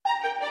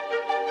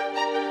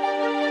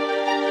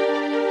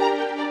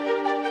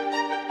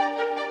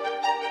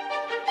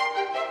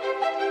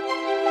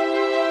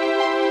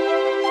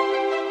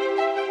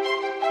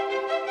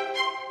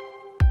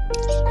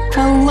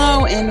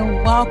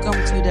and welcome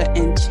to the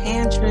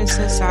Enchantress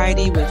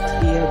Society with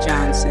Tia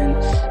Johnson,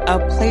 a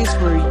place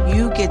where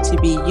you get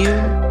to be you,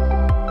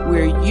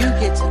 where you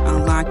get to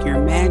unlock your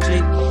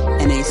magic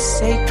in a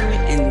sacred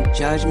and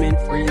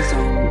judgment-free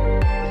zone.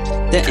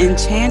 The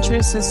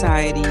Enchantress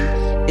Society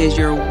is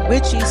your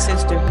witchy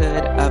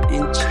sisterhood of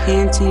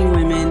enchanting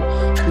women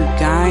who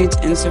guides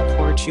and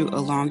supports you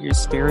along your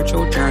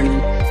spiritual journey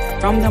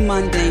from the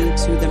mundane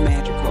to the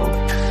magical.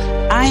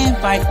 I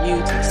invite you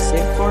to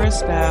sit for a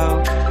spell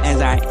as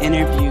I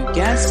interview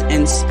guests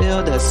and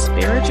spill the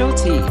spiritual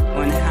tea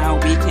on how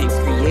we can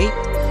create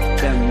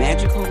the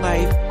magical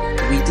life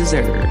we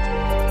deserve.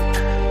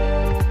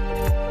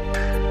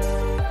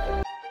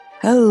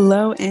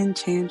 Hello,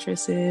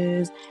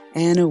 Enchantresses,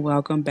 and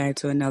welcome back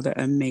to another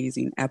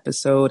amazing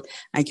episode.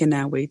 I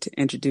cannot wait to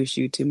introduce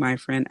you to my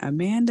friend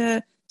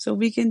Amanda so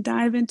we can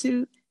dive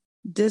into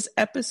this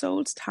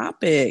episode's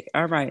topic.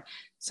 All right,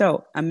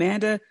 so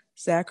Amanda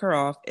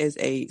Sachartoff is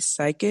a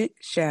psychic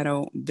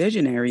shadow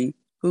visionary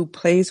who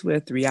plays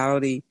with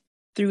reality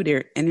through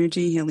their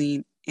energy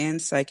healing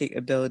and psychic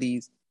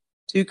abilities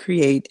to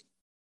create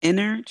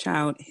inner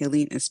child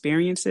healing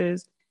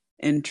experiences,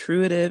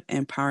 intuitive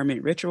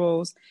empowerment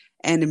rituals,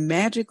 and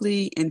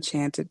magically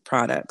enchanted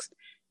products.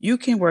 You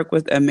can work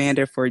with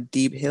Amanda for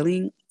deep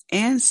healing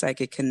and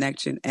psychic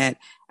connection at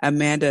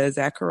Amanda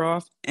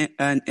Sachartoff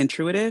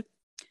Intuitive.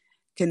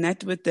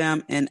 Connect with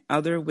them and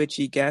other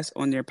witchy guests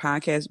on their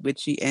podcast,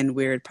 Witchy and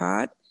Weird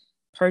Pod.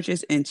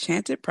 Purchase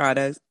enchanted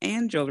products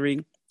and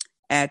jewelry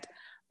at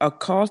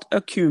Occult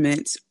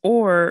Accumulates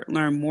or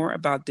learn more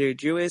about their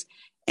Jewish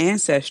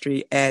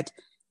ancestry at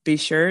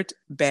Beshert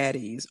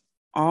Baddies.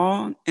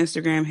 All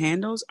Instagram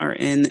handles are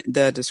in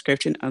the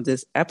description of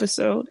this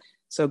episode,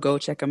 so go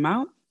check them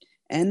out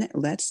and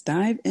let's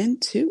dive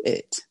into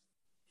it.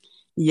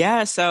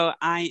 Yeah, so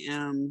I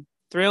am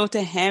thrilled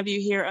to have you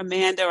here,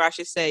 Amanda, or I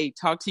should say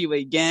talk to you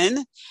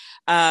again,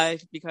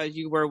 because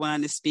you were one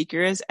of the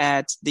speakers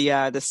at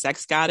the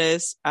Sex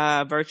Goddess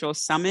virtual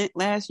summit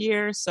last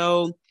year.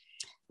 So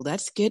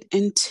let's get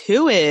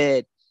into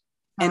it.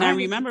 And I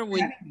remember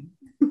when...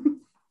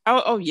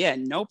 Oh yeah,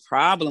 no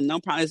problem. No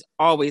problem. It's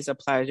always a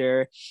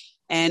pleasure.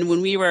 And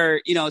when we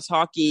were,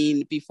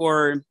 talking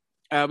before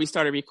we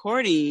started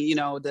recording,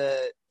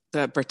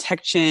 the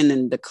protection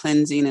and the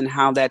cleansing and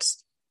how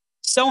that's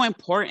so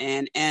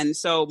important. And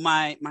so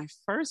my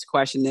first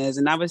question is,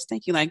 and I was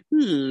thinking like,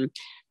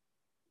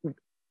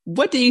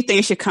 what do you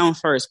think should come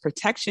first,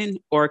 protection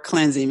or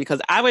cleansing?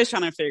 Because I was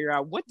trying to figure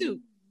out, what do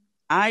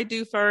I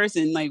do first?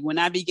 And like when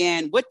I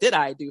began, what did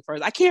I do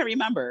first? I can't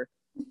remember.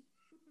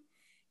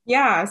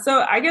 Yeah.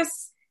 So I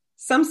guess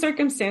some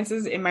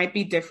circumstances it might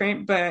be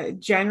different, but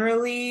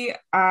generally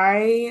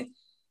I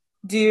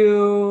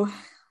do,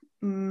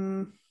 I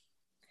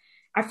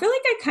feel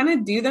like I kind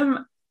of do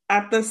them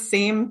at the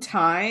same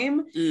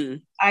time.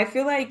 I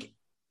feel like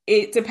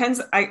it depends.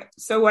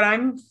 So what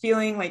I'm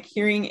feeling like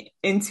hearing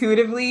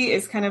intuitively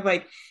is kind of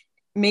like,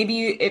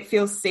 maybe it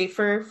feels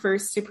safer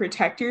first to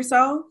protect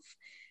yourself,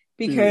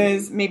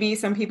 because maybe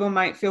some people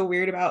might feel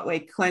weird about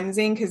like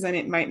cleansing, because then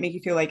it might make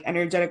you feel like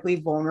energetically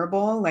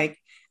vulnerable. Like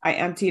I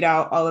emptied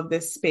out all of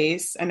this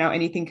space and now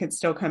anything could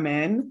still come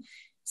in.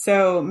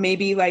 So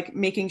maybe like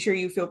making sure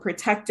you feel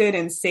protected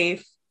and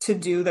safe to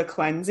do the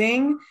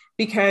cleansing,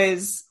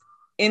 because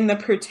in the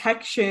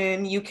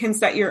protection, you can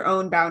set your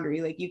own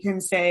boundary. Like you can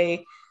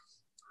say,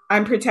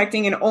 I'm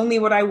protecting and only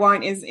what I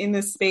want is in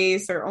the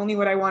space, or only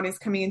what I want is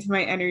coming into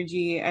my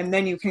energy. And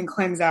then you can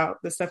cleanse out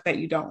the stuff that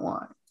you don't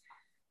want.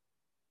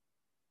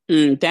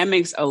 That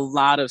makes a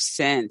lot of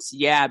sense.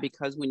 Yeah,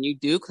 because when you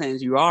do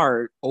cleanse, you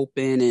are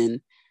open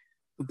and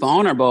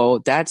vulnerable.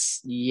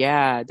 That's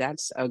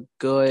a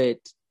good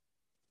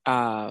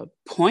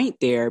point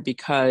there,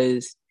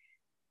 because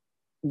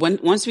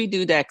once we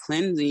do that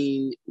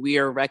cleansing, we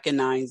are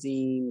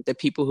recognizing the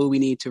people who we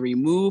need to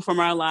remove from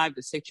our life,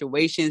 the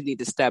situations we need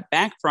to step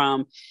back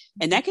from.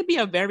 And that could be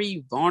a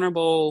very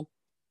vulnerable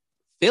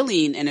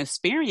feeling and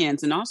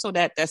experience. And also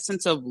that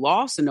sense of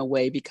loss in a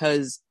way,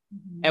 because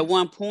at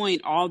one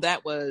point, all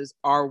that was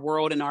our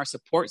world and our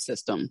support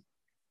system.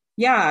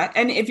 Yeah.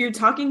 And if you're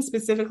talking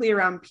specifically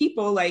around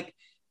people, like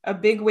a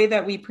big way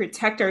that we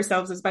protect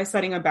ourselves is by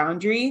setting a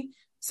boundary.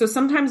 So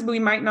sometimes we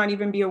might not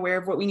even be aware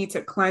of what we need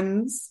to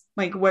cleanse,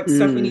 like what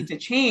stuff we need to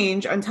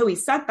change, until we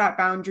set that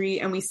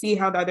boundary and we see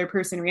how the other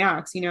person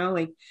reacts,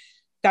 like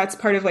that's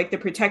part of like the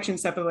protection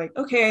stuff of like,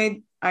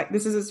 okay,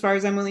 this is as far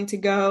as I'm willing to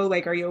go.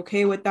 Like, are you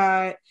okay with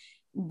that?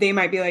 They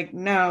might be like,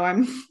 no, I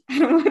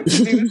don't want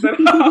to do this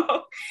at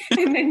all.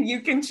 And then you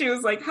can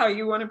choose like how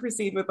you want to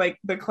proceed with like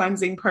the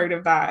cleansing part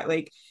of that.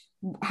 Like,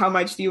 how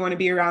much do you want to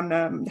be around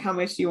them? How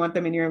much do you want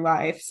them in your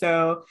life?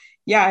 So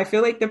yeah, I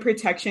feel like the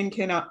protection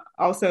can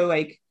also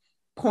like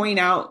point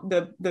out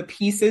the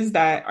pieces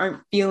that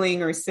aren't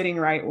feeling or sitting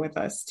right with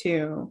us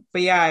too.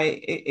 But yeah,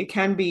 it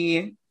can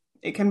be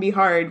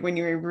hard when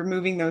you're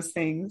removing those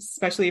things,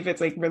 especially if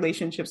it's like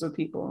relationships with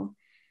people.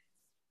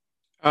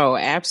 Oh,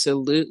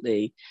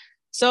 absolutely.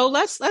 So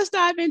let's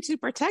dive into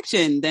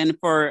protection then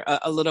for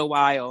a little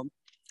while.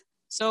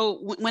 So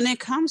when it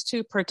comes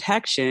to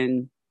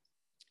protection,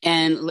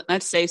 And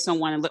let's say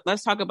someone,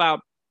 let's talk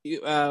about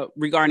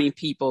regarding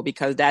people,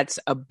 because that's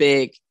a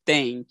big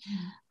thing.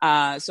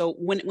 So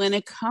when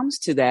it comes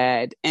to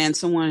that, and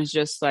someone is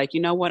just like,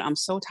 you know what, I'm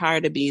so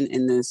tired of being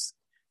in this.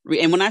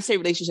 And when I say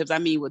relationships, I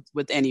mean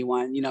with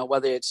anyone, you know,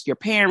 whether it's your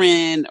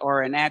parent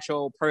or a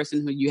natural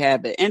person who you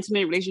have an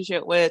intimate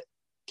relationship with.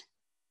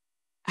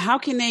 How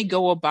can they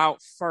go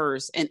about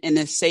first and in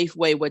a safe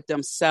way with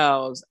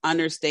themselves,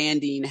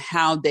 understanding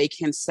how they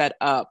can set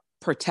up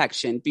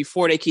protection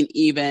before they can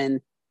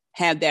even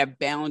have that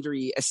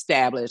boundary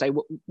established? Like,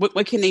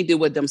 what can they do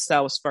with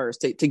themselves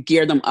first to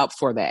gear them up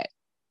for that?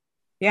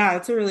 Yeah,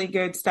 it's a really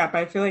good step.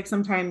 I feel like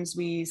sometimes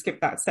we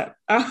skip that step.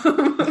 Yeah.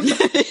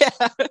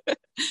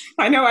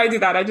 I know I do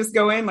that. I just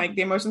go in like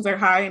the emotions are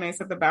high and I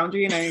set the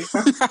boundary and I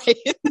Right.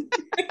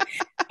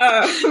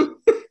 um,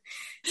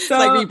 It's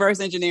like reverse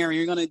engineering.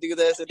 You're going to do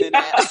this and then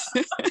that.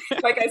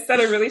 Like I set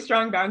a really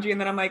strong boundary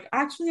and then I'm like,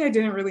 actually, I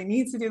didn't really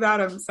need to do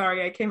that. I'm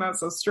sorry. I came out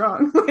so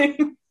strong.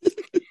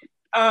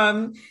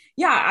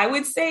 Yeah, I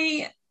would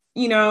say,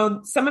 you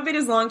know, some of it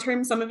is long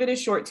term, some of it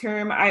is short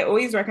term. I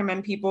always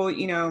recommend people,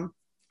 you know,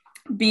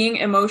 being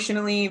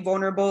emotionally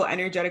vulnerable,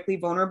 energetically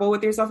vulnerable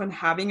with yourself and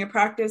having a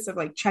practice of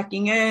like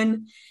checking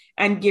in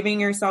and giving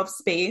yourself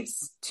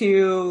space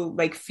to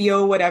like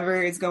feel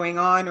whatever is going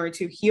on or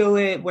to heal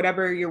it,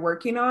 whatever you're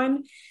working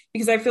on.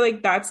 Because I feel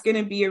like that's going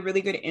to be a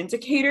really good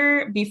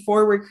indicator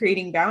before we're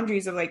creating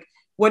boundaries of like,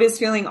 what is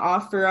feeling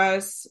off for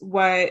us,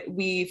 what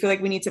we feel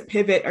like we need to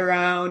pivot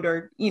around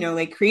or, you know,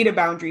 like create a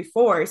boundary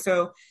for.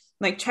 So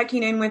like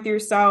checking in with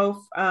yourself,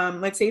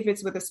 let's say if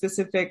it's with a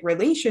specific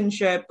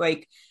relationship,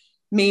 like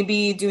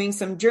maybe doing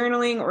some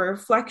journaling or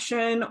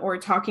reflection or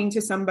talking to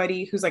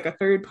somebody who's like a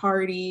third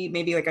party,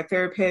 maybe like a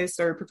therapist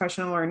or a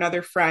professional or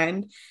another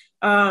friend,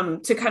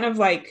 to kind of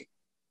like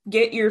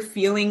get your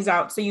feelings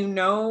out so you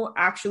know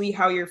actually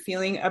how you're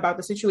feeling about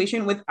the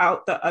situation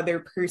without the other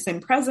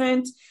person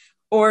present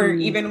or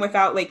even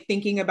without like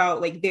thinking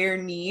about like their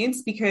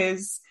needs,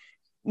 because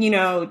you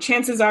know,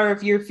 chances are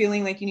if you're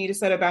feeling like you need to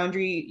set a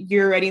boundary,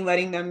 you're already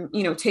letting them,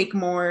 you know, take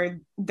more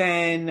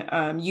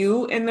than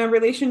you in the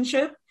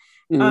relationship.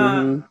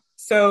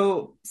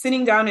 So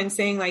sitting down and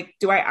saying like,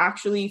 do I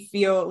actually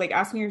feel like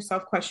asking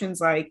yourself questions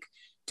like,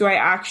 do I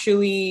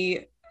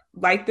actually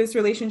like this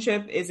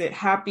relationship? Is it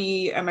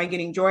happy? Am I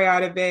getting joy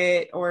out of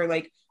it? Or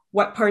like,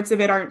 what parts of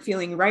it aren't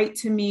feeling right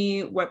to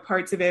me? What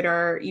parts of it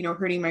are, you know,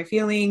 hurting my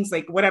feelings?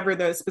 Like whatever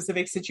the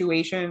specific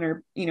situation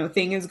or, you know,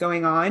 thing is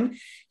going on,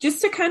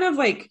 just to kind of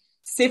like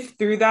sift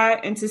through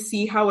that and to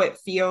see how it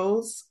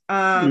feels.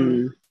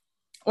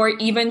 Or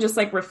even just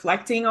like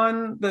reflecting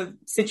on the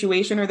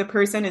situation or the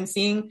person and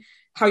seeing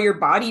how your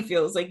body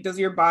feels. Like, does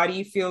your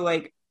body feel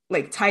like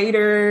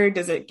tighter?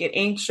 Does it get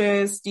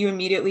anxious? Do you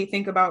immediately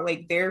think about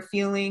like their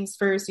feelings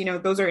first? You know,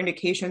 those are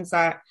indications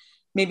that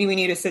maybe we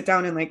need to sit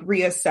down and like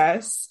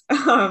reassess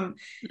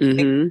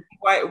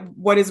like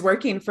what is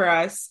working for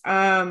us.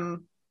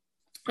 And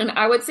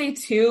I would say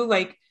too,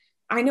 like,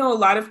 I know a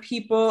lot of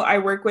people I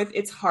work with,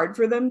 it's hard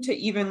for them to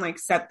even like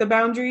set the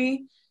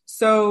boundary.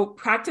 So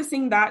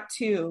practicing that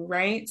too,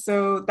 right?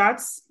 So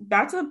that's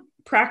a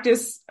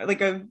practice,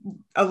 like a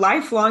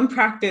lifelong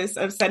practice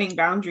of setting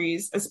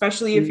boundaries,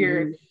 especially if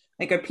you're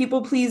like a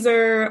people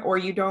pleaser or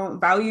you don't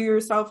value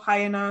yourself high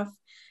enough.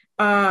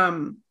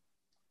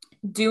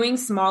 Doing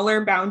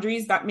smaller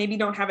boundaries that maybe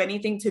don't have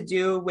anything to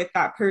do with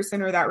that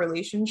person or that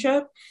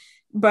relationship,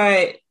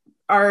 but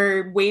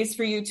are ways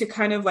for you to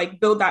kind of like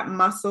build that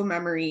muscle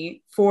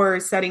memory for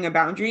setting a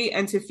boundary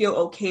and to feel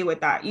okay with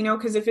that, you know,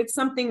 because if it's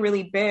something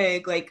really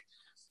big, like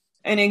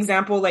an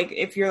example, like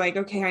if you're like,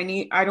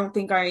 okay, I don't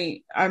think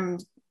I'm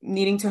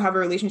needing to have a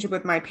relationship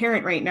with my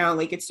parent right now,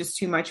 like it's just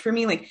too much for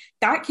me, like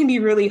that can be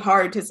really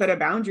hard to set a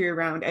boundary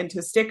around and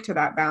to stick to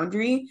that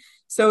boundary.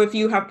 So if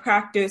you have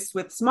practice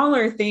with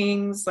smaller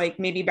things, like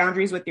maybe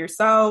boundaries with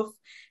yourself,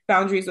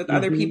 boundaries with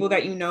other people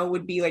that you know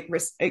would be like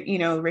you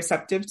know,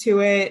 receptive to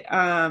it,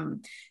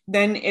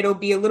 then it'll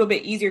be a little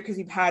bit easier because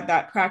you've had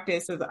that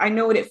practice of, I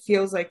know what it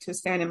feels like to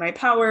stand in my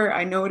power,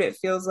 I know what it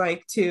feels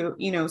like to,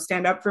 you know,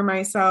 stand up for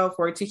myself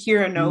or to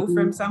hear a no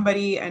from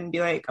somebody and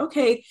be like,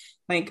 okay,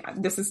 like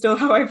this is still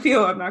how I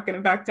feel, I'm not going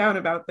to back down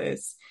about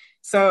this.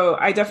 So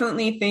I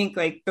definitely think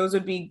like those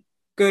would be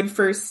good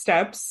first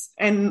steps.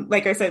 And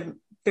like I said,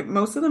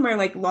 most of them are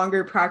like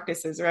longer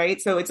practices,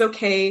 right? So it's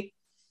okay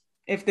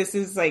if this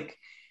is like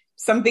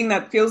something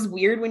that feels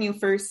weird when you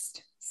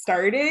first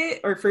start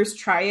it or first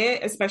try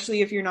it,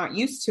 especially if you're not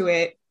used to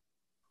it.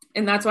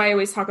 And that's why I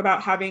always talk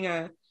about having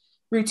a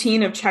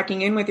routine of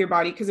checking in with your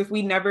body. Because if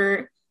we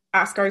never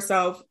ask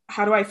ourselves,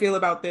 how do I feel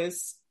about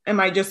this? Am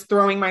I just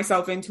throwing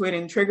myself into it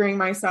and triggering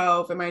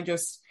myself? Am I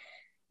just,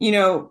 you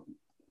know,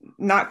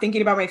 not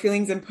thinking about my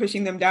feelings and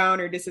pushing them down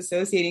or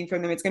disassociating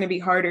from them? It's going to be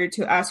harder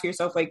to ask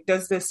yourself, like,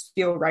 does this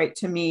feel right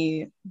to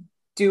me?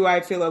 Do I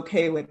feel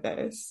okay with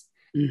this?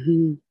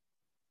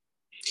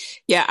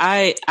 Yeah,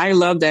 I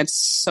love that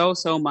so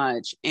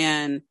much.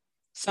 And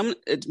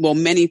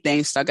many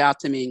things stuck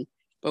out to me.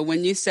 But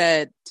when you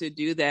said to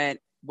do that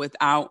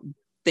without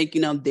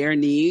thinking of their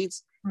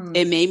needs,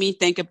 it made me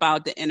think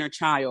about the inner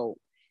child.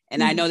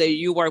 And I know that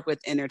you work with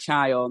inner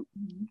child.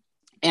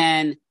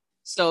 And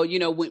so,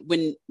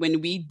 when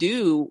we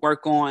do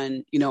work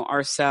on,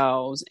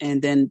 ourselves,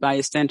 and then by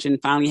extension,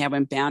 finally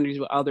having boundaries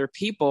with other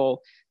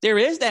people, there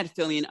is that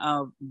feeling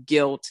of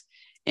guilt.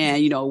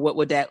 And, what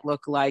would that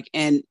look like?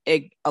 And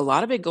a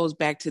lot of it goes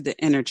back to the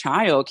inner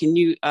child. Can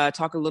you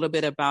talk a little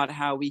bit about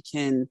how we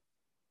can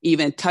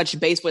even touch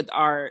base with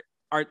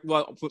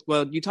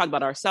well, you talked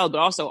about ourselves, but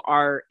also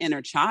our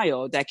inner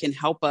child that can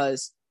help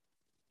us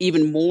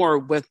even more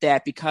with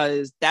that?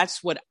 Because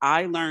that's what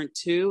I learned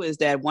too, is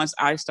that once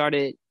I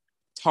started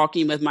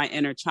talking with my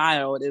inner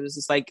child, it was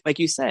just like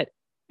you said,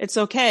 it's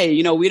okay.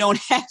 We don't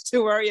have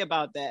to worry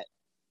about that.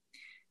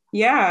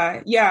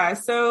 Yeah. Yeah.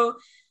 So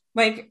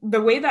like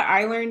the way that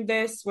I learned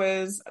this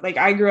was like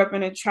I grew up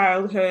in a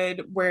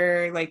childhood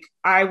where like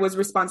I was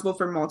responsible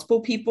for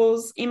multiple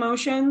people's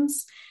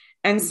emotions.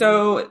 And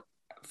so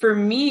for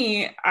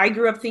me, I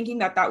grew up thinking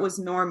that that was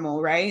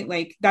normal, right?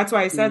 Like that's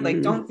why I said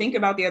like don't think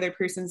about the other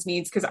person's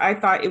needs, because I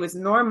thought it was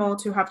normal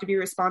to have to be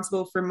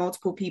responsible for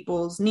multiple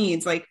people's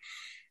needs. Like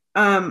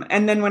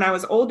and then when I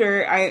was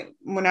older,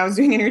 when I was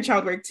doing inner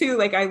child work too,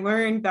 like I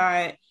learned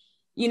that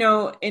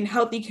in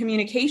healthy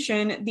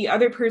communication, the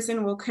other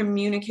person will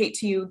communicate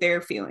to you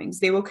their feelings.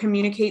 They will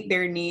communicate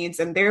their needs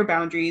and their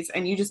boundaries.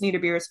 And you just need to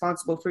be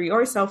responsible for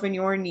yourself and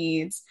your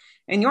needs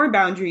and your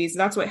boundaries.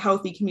 That's what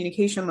healthy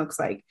communication looks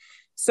like.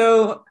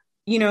 So,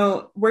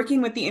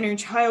 working with the inner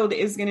child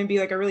is going to be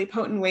like a really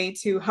potent way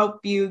to help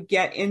you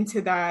get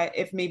into that.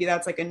 If maybe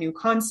that's like a new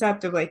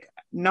concept of like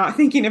not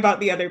thinking about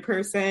the other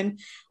person,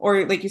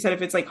 or like you said,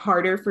 if it's like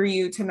harder for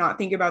you to not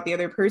think about the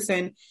other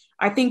person,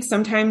 I think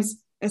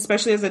sometimes,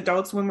 especially as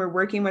adults, when we're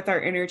working with our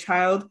inner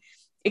child,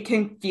 it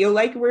can feel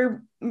like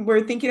we're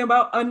thinking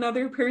about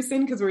another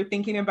person because we're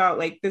thinking about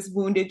like this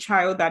wounded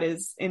child that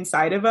is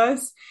inside of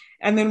us.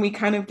 And then we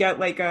kind of get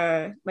like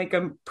a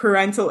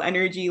parental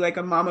energy, like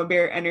a mama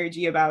bear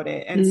energy about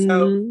it. And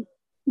so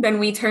then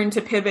we turn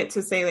to pivot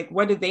to say, like,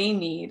 what do they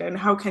need and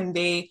how can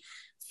they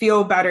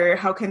feel better?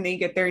 How can they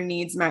get their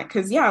needs met?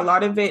 Because yeah, a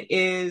lot of it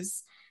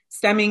is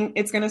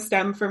it's going to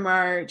stem from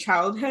our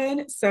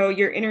childhood. So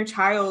your inner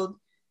child,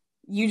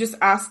 you just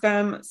ask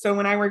them. So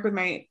when I work with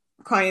my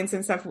clients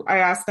and stuff, I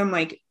ask them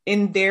like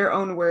in their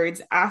own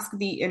words, ask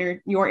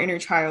your inner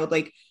child,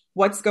 like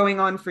what's going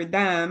on for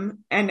them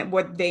and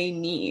what they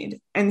need.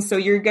 And so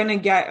you're going to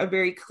get a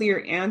very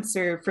clear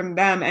answer from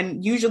them.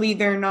 And usually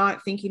they're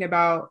not thinking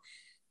about,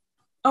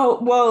 oh,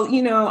 well,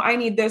 I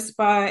need this,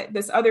 but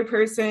this other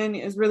person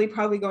is really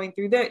probably going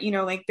through that,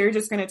 like they're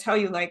just going to tell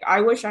you like,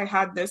 I wish I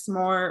had this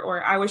more,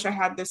 or I wish I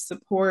had this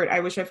support. I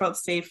wish I felt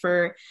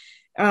safer.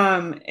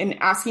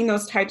 And asking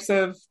those types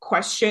of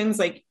questions,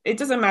 like it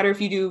doesn't matter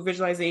if you do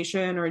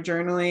visualization or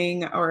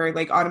journaling or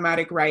like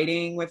automatic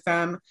writing with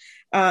them,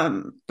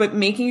 but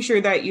making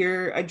sure that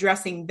you're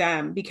addressing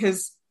them,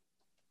 because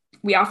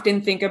we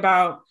often think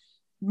about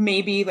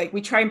maybe like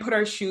we try and put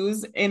our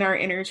shoes in our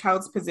inner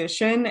child's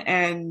position,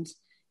 and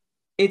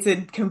it's a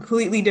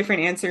completely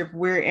different answer if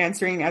we're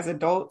answering as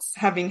adults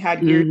having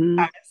had years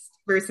past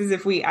versus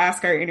if we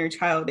ask our inner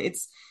child.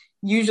 It's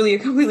usually a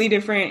completely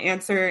different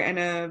answer,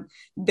 and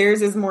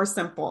theirs is more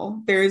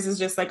simple. Theirs is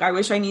just like, I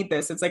wish I need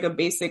this. It's like a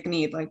basic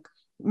need, like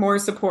more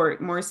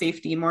support, more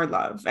safety, more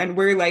love. And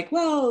we're like,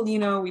 well,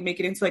 we make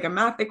it into like a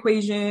math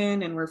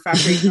equation and we're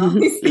factoring all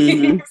these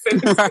things.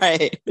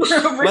 Right.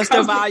 What's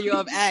the value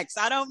of X?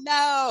 I don't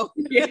know.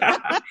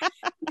 Yeah.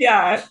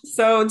 Yeah.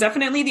 So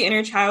definitely the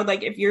inner child,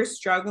 like if you're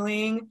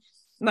struggling,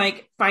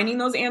 like finding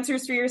those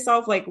answers for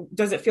yourself, like,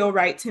 does it feel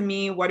right to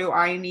me? What do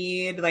I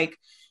need? Like,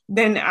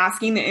 then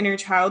asking the inner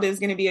child is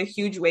going to be a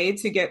huge way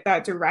to get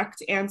that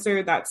direct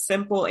answer, that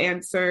simple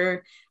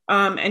answer,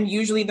 and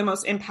usually the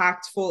most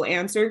impactful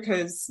answer,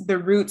 because the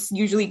roots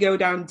usually go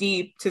down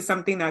deep to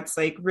something that's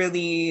like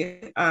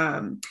really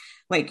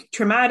like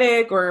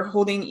traumatic or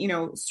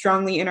holding,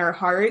 strongly in our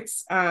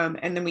hearts.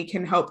 And then we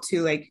can help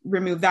to like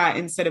remove that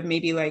instead of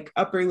maybe like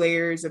upper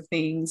layers of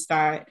things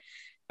that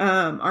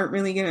aren't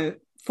really going to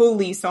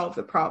fully solve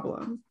the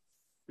problem.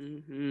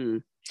 Mm-hmm.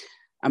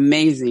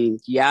 Amazing.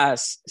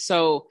 Yes.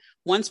 So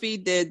once we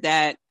did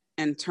that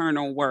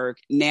internal work,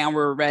 now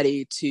we're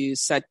ready to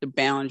set the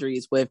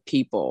boundaries with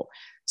people.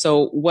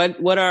 So what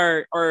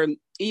are some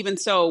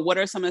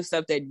of the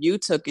stuff that you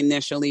took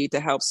initially to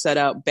help set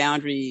up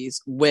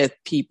boundaries with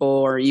people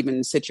or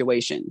even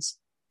situations?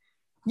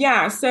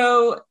 Yeah.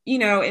 So,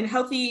 in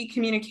healthy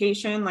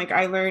communication, like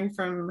I learned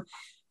from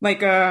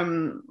like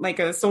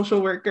a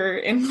social worker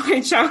in my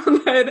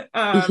childhood,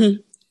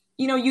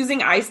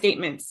 using I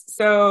statements.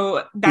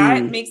 So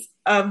that makes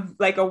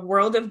a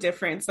world of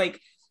difference. Like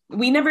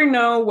we never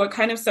know what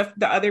kind of stuff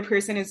the other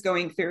person is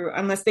going through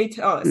unless they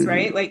tell us,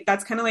 right? Like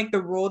that's kind of like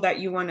the rule that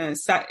you want to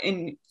set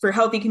in for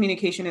healthy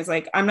communication is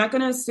like, I'm not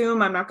going to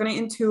assume, I'm not going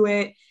to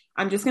intuit.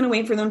 I'm just going to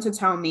wait for them to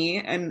tell me,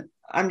 and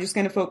I'm just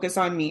going to focus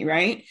on me.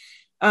 Right.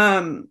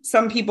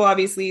 Some people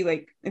obviously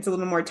like it's a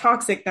little more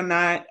toxic than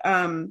that.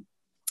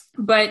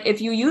 But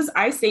if you use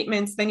I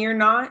statements, then you're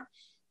not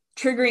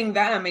triggering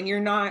them and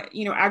you're not,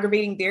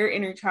 aggravating their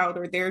inner child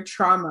or their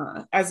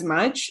trauma as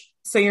much.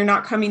 so you're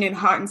not coming in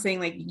hot and saying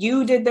like,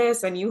 you did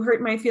this and you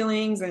hurt my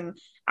feelings and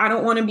I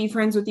don't want to be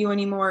friends with you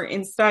anymore.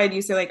 Instead,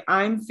 you say like,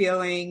 I'm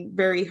feeling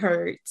very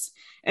hurt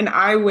and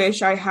I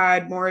wish I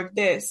had more of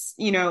this,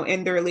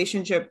 in the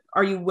relationship.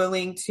 Are you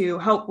willing to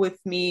help with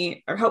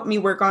me or help me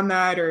work on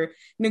that or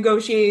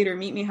negotiate or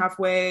meet me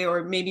halfway?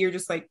 Or maybe you're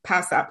just like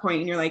past that point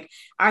and you're like,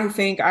 I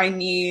think I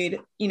need,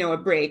 a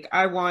break.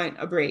 I want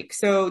a break.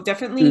 So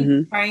definitely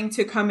Mm-hmm. trying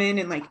to come in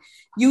and like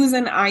use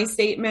an I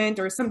statement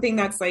or something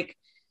that's like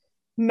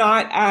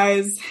not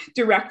as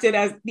directed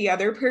as the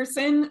other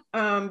person,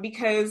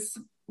 because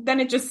then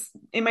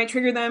it might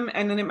trigger them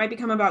and then it might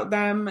become about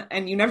them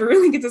and you never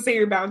really get to say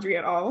your boundary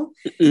at all.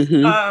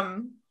 Mm-hmm.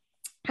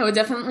 I would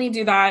definitely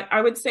do that.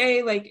 I would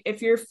say like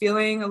if you're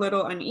feeling a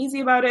little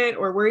uneasy about it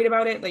or worried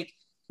about it, like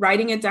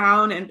writing it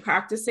down and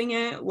practicing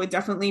it would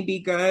definitely be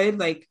good.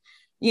 Like,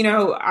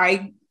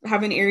 I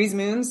have an Aries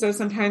moon, so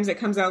sometimes it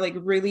comes out like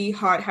really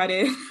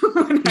hot-headed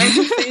when I'm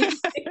saying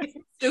things,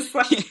 just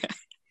like Yeah.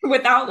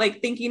 without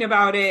like thinking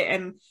about it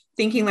and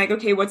thinking like,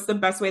 okay, what's the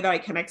best way that I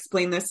can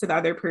explain this to the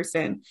other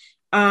person?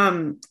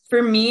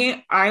 For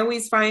me, I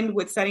always find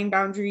with setting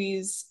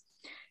boundaries,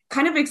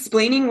 kind of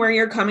explaining where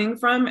you're coming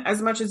from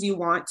as much as you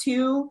want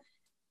to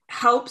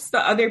helps the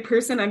other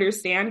person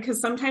understand. Because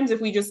sometimes if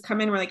we just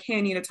come in, we're like, hey,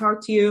 I need to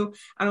talk to you.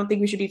 I don't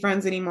think we should be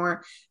friends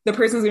anymore. The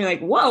person's gonna be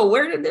like, whoa,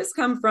 where did this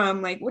come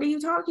from? Like, what are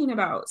you talking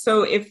about?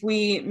 So if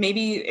we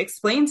maybe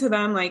explain to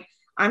them, like,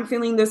 I'm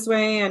feeling this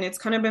way and it's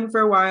kind of been for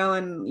a while.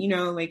 And,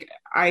 like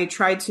I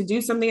tried to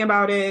do something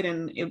about it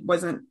and it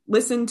wasn't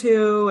listened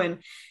to. And,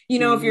 if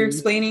you're Mm-hmm.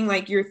 explaining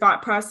like your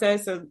thought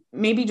process of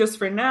maybe just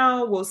for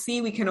now, we'll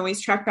see, we can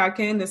always check back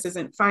in. This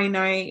isn't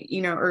finite,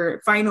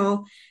 or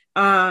final.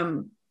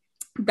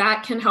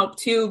 That can help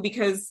too,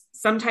 because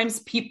sometimes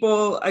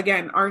people,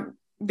 again,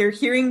 they're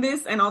hearing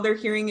this and all they're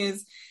hearing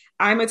is,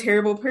 I'm a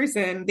terrible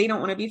person. They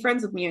don't want to be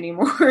friends with me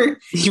anymore.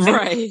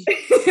 Right.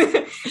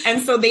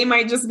 And so they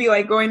might just be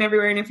like going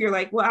everywhere. And if you're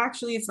like, well,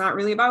 actually, it's not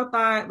really about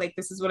that. Like,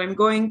 this is what I'm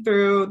going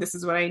through. This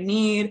is what I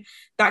need.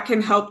 That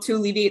can help to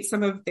alleviate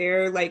some of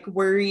their like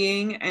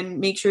worrying and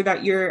make sure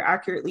that you're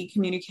accurately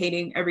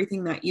communicating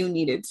everything that you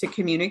needed to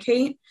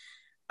communicate.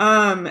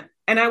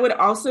 And I would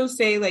also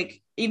say,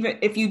 like, even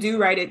if you do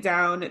write it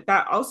down,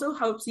 that also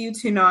helps you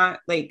to not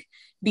like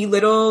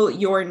belittle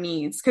your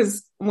needs.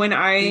 Because when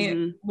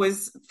I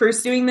was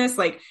first doing this,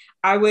 like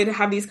I would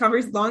have these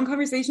long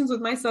conversations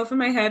with myself in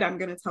my head. I'm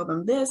going to tell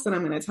them this and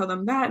I'm going to tell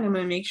them that. And I'm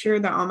going to make sure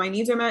that all my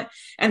needs are met.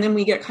 And then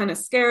we get kind of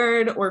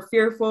scared or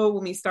fearful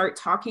when we start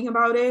talking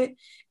about it.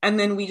 And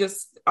then we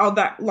just, all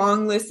that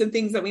long list of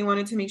things that we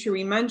wanted to make sure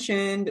we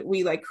mentioned,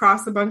 we like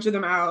cross a bunch of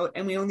them out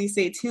and we only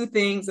say two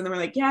things. And then we're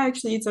like, yeah,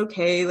 actually it's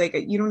okay. Like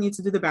you don't need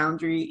to do the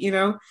boundary,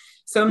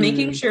 So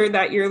making sure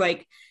that you're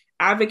like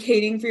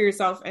advocating for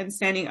yourself and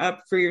standing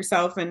up for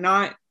yourself and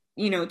not,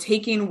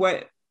 taking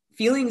what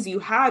feelings you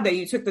had that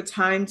you took the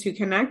time to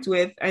connect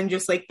with and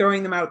just like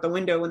throwing them out the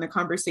window when the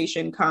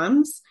conversation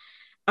comes.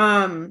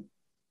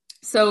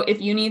 So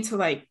if you need to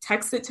like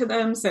text it to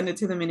them, send it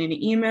to them in an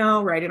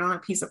email, write it on a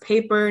piece of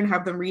paper and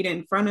have them read it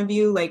in front of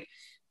you. Like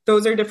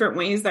those are different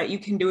ways that you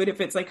can do it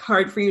if it's like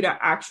hard for you to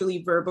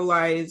actually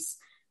verbalize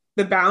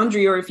the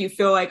boundary, or if you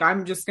feel like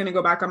I'm just going to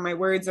go back on my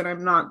words and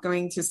I'm not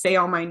going to say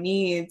all my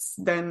needs,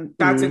 then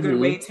that's a good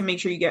way to make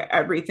sure you get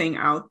everything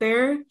out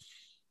there.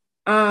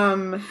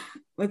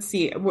 Let's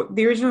see.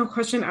 The original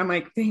question, I'm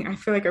like, dang, I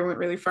feel like I went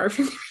really far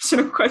from the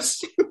original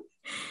question.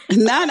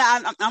 No,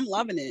 I'm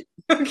loving it.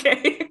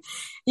 Okay.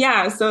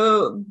 Yeah.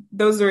 So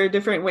those are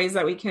different ways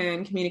that we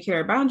can communicate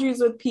our boundaries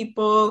with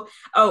people.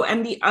 Oh,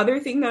 and the other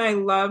thing that I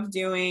love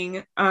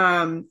doing,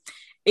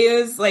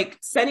 is like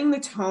setting the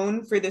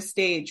tone for the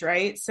stage,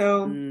 right?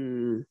 So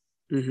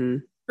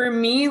for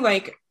me,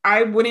 like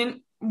I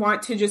wouldn't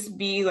want to just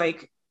be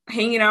like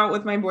hanging out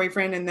with my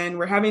boyfriend and then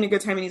we're having a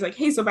good time and he's like,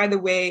 hey, so by the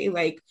way,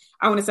 like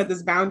I want to set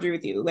this boundary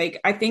with you. Like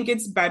I think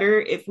it's better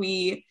if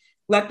we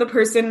let the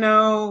person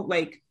know,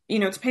 like,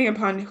 depending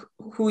upon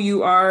who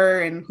you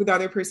are and who the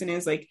other person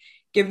is, like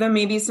give them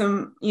maybe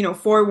some,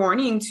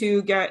 forewarning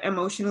to get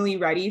emotionally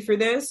ready for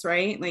this,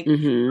 right? Like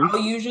I'll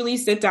usually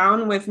sit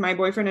down with my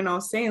boyfriend and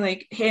I'll say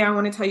like, hey, I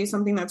want to tell you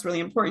something that's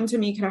really important to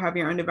me. Can I have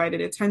your undivided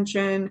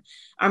attention?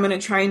 I'm going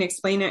to try and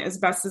explain it as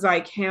best as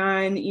I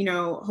can.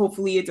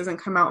 Hopefully it doesn't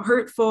come out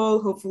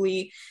hurtful.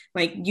 Hopefully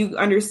like you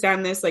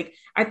understand this. Like,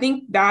 I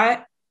think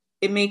that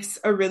it makes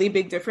a really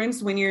big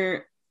difference when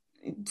you're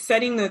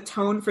setting the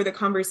tone for the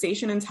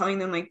conversation and telling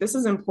them like, this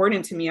is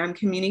important to me. I'm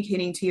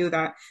communicating to you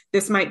that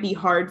this might be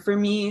hard for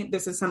me.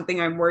 This is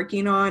something I'm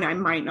working on. I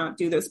might not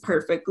do this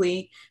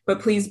perfectly, but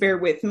please bear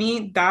with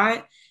me.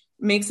 That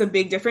makes a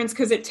big difference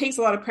because it takes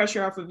a lot of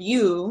pressure off of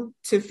you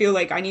to feel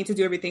like I need to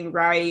do everything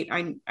right.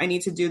 I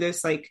need to do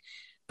this like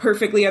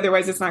perfectly.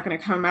 Otherwise it's not going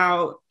to come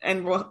out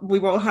and we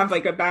will have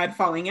like a bad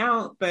falling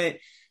out. But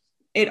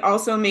it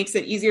also makes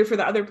it easier for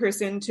the other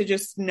person to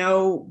just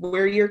know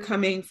where you're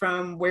coming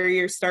from, where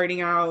you're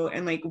starting out,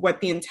 and like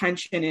what the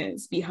intention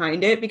is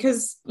behind it.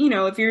 Because, you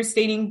know, if you're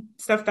stating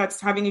stuff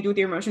that's having to do with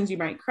your emotions, you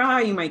might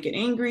cry, you might get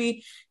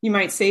angry, you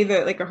might say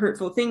that like a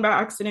hurtful thing by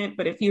accident.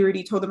 But if you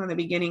already told them in the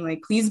beginning,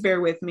 like, please bear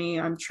with me,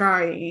 I'm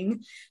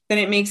trying, then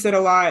it makes it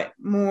a lot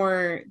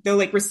more, they'll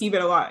like receive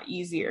it a lot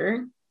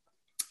easier.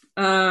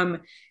 And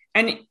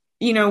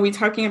you know, we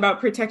talking about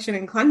protection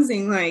and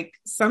cleansing, like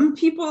some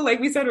people,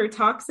 like we said, are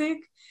toxic.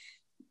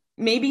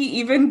 Maybe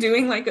even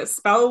doing like a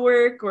spell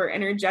work or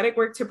energetic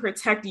work to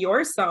protect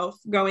yourself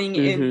going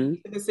into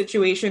the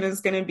situation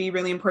is going to be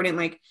really important.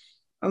 Like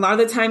a lot of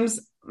the times,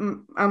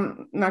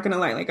 I'm not going to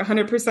lie, like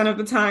 100% of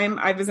the time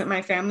I visit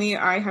my family,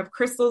 I have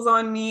crystals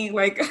on me.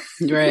 Like,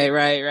 right.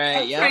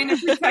 I'm Yep. trying to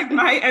protect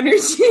my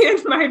energy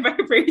and my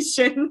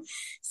vibration.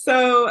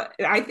 So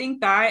I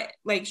think that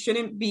like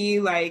shouldn't be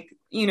like,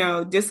 you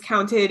know,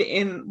 discounted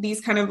in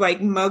these kind of like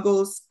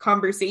muggles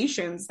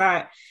conversations,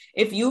 that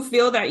if you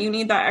feel that you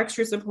need that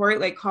extra support,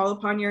 like call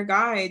upon your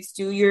guides,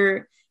 do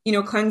your, you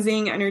know,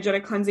 cleansing,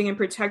 energetic cleansing and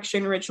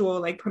protection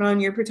ritual, like put on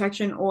your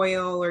protection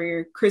oil or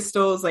your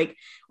crystals, like,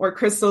 or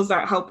crystals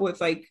that help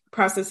with like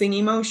processing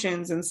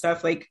emotions and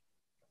stuff. Like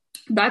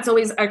that's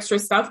always extra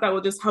stuff that will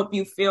just help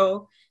you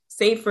feel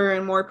safer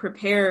and more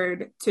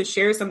prepared to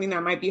share something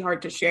that might be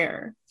hard to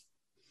share.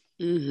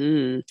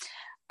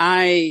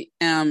 I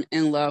am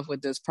in love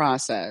with this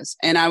process.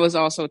 And I was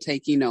also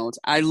taking notes.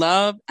 I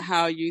love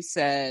how you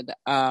said,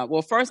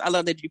 well, first, I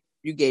love that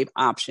you gave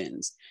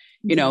options,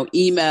 you know,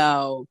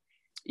 email,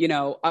 you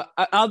know,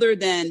 other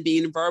than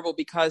being verbal,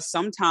 because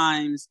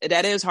sometimes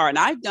that is hard. And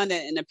I've done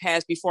that in the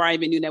past before I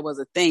even knew that was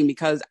a thing,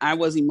 because I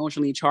was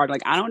emotionally charged.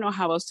 Like, I don't know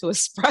how else to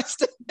express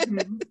this.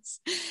 Because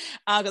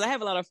I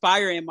have a lot of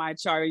fire in my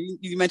chart.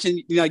 You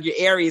mentioned, you know, your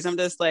Aries. I'm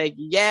just like,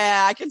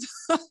 yeah, I can,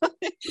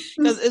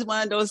 because it's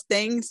one of those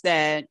things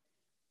that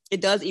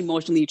it does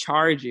emotionally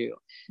charge you.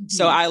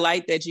 So I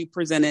like that you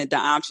presented the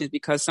options,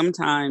 because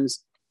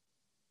sometimes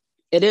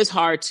it is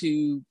hard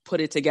to put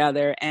it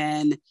together.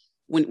 And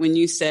when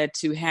you said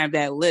to have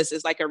that list,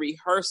 it's like a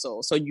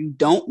rehearsal, so you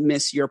don't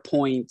miss your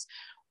points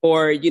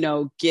or, you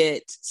know,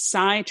 get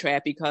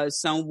sidetracked because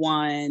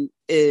someone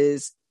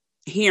is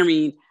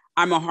hearing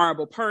I'm a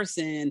horrible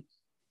person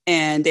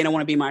and they don't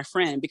want to be my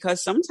friend.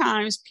 Because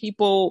sometimes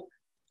people,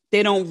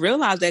 they don't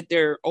realize that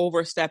they're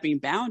overstepping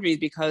boundaries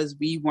because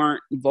we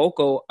weren't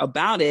vocal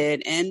about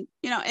it. And,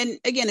 you know, and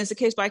again, it's a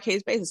case by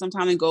case basis.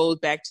 Sometimes it goes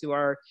back to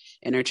our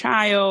inner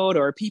child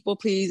or people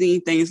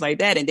pleasing, things like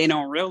that, and they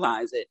don't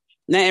realize it.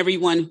 Not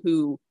everyone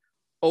who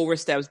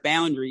oversteps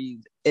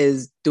boundaries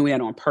is doing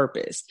that on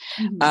purpose.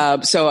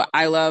 So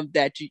I love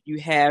that you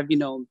have, you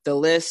know, the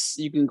list,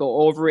 you can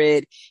go over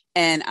it.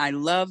 And I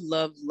love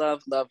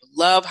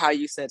how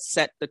you said,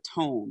 set the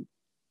tone.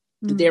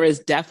 There is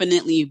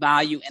definitely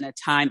value in a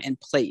time and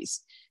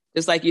place.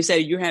 Just like you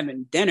said, you're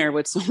having dinner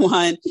with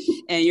someone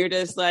and you're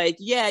just like,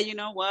 yeah, you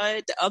know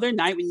what? The other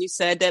night when you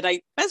said that,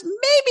 like, that's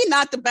maybe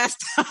not the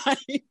best time.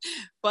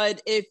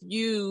 But if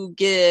you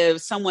give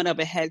someone of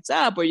a heads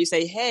up, or you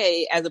say,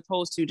 hey, as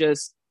opposed to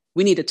just,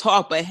 we need to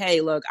talk, but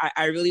hey, look,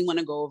 I really want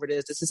to go over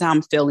this. This is how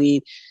I'm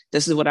feeling.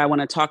 This is what I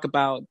want to talk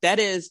about. That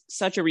is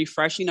such a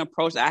refreshing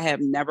approach that I have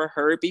never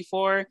heard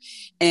before.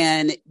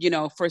 And, you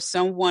know, for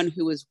someone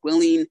who is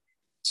willing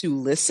to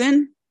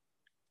listen,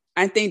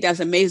 I think that's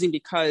amazing,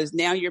 because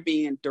now you're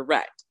being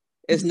direct.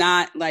 It's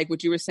not like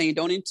what you were saying,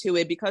 don't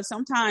intuit, because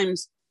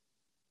sometimes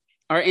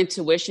our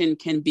intuition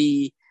can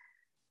be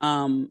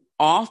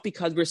off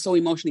because we're so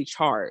emotionally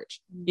charged.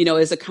 You know,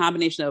 it's a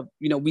combination of,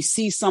 you know, we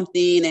see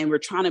something and we're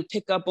trying to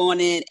pick up on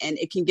it, and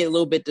it can get a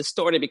little bit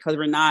distorted because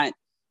we're not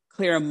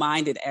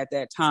clear-minded at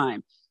that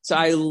time. So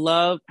I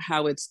love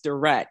how it's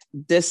direct.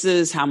 This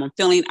is how I'm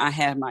feeling. I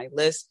have my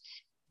list.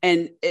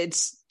 And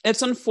it's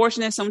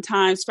unfortunate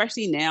sometimes,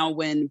 especially now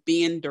when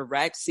being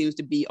direct seems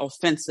to be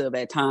offensive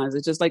at times.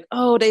 It's just like,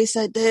 oh, they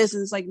said this.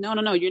 And it's like, no,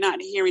 you're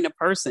not hearing a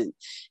person.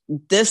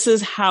 This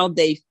is how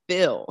they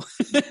feel.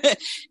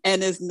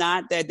 And it's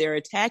not that they're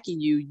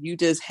attacking you. You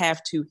just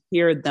have to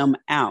hear them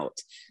out.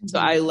 So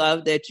I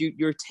love that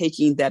you're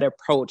taking that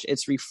approach.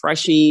 It's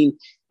refreshing.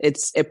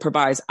 It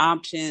provides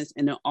options,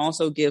 and it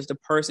also gives the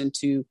person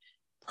to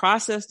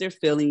process their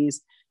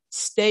feelings,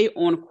 stay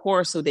on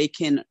course so they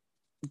can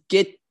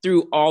get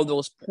through all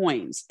those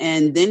points.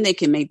 And then they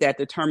can make that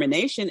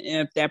determination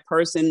if that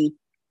person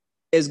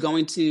is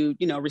going to,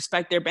 you know,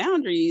 respect their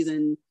boundaries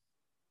and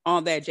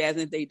all that jazz.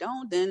 And if they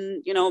don't,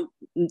 then, you know,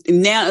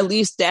 now at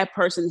least that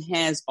person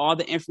has all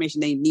the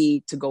information they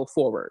need to go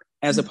forward,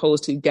 as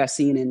opposed to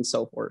guessing and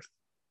so forth.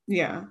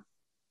 Yeah.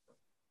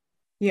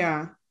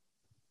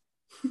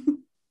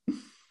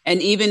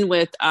 And even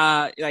with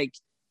like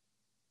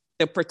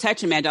the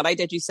protection man, I like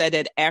that you said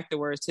that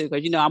afterwards too,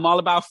 because, you know, I'm all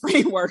about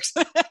frameworks.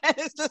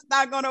 It's just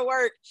not going to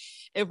work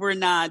if we're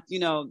not, you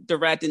know,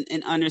 direct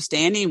and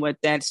understanding with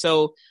that.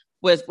 So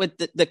with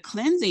the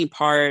cleansing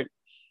part,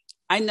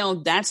 I know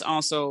that's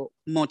also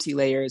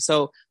multi-layered.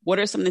 So what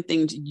are some of the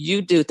things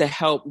you do to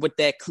help with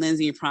that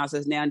cleansing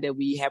process now that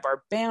we have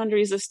our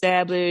boundaries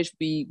established?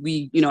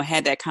 We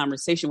had that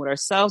conversation with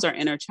ourselves, our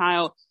inner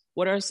child.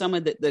 What are some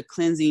of the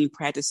cleansing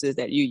practices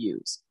that you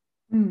use?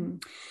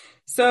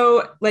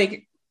 So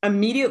like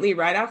immediately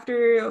right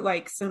after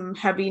like some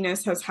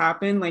heaviness has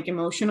happened, like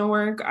emotional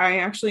work, I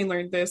actually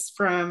learned this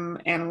from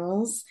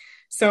animals.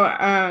 So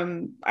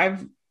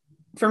I've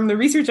from the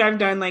research I've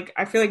done, like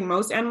I feel like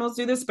most animals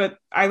do this, but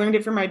I learned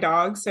it from my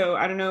dog. So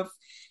I don't know if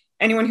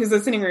anyone who's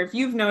listening or if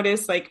you've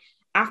noticed, like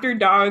after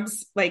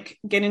dogs like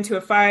get into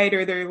a fight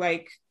or they're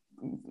like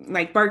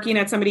barking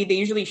at somebody, they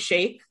usually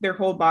shake their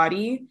whole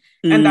body.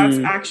 And that's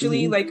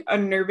actually Mm-hmm. like a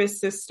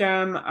nervous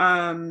system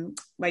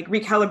like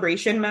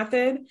recalibration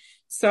method.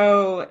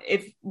 So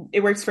if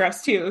it works for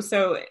us too.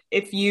 So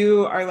if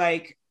you are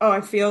like, oh,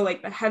 I feel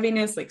like the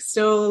heaviness like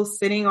still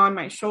sitting on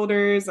my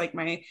shoulders, like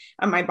my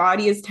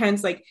body is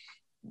tense, like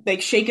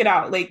shake it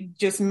out, like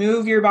just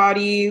move your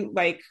body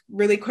like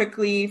really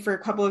quickly for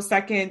a couple of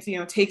seconds,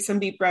 take some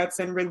deep breaths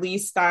and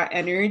release that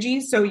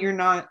energy so you're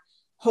not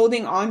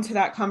holding on to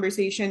that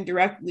conversation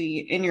directly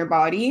in your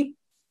body.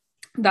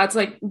 That's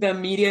like the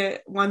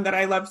immediate one that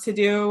I love to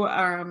do.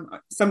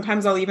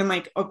 Sometimes I'll even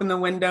like open the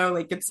window,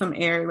 like get some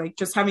air, like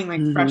just having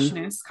like Mm-hmm.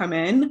 freshness come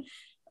in.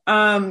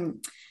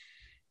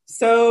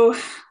 So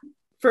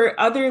for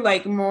other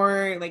like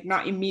more like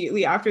not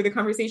immediately after the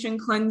conversation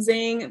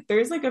cleansing,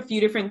 there's like a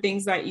few different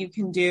things that you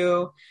can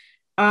do.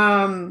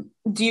 Are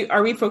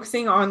we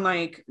focusing on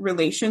like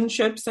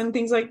relationships and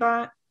things like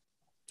that?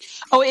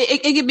 Oh,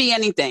 it could be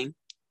anything.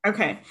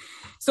 Okay.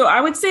 So I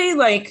would say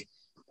like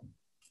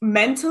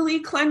mentally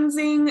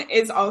cleansing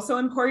is also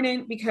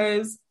important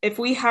because if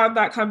we have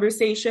that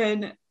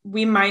conversation,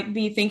 we might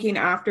be thinking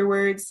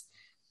afterwards,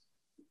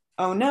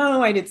 oh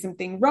no, I did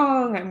something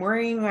wrong. I'm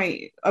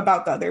worrying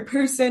about the other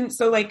person.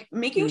 So like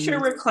making sure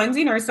Mm-hmm. we're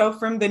cleansing ourselves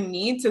from the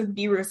need to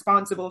be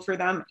responsible for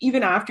them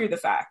even after the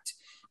fact.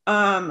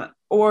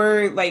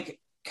 Or like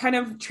kind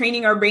of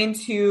training our brain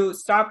to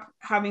stop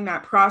having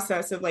that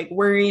process of like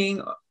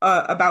worrying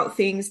about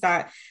things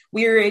that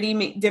we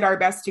already did our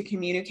best to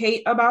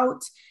communicate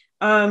about.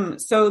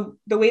 So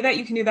the way that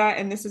you can do that,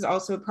 and this is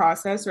also a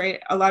process, right?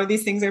 A lot of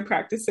these things are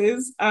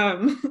practices.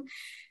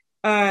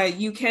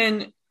 You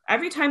can,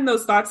 every time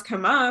those thoughts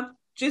come up,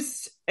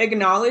 just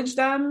acknowledge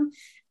them.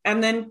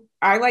 And then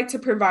I like to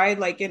provide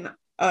like an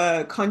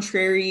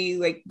contrary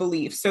like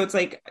belief. So it's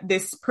like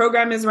this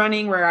program is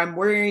running where I'm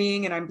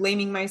worrying and I'm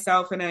blaming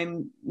myself and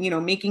I'm,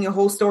 making a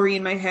whole story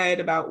in my head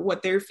about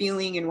what they're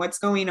feeling and what's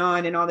going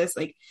on and all this,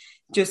 like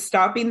just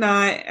stopping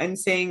that and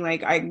saying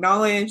like, I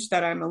acknowledge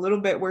that I'm a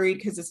little bit worried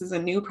because this is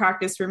a new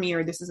practice for me,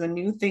 or this is a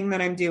new thing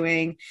that I'm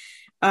doing.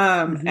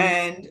 Mm-hmm.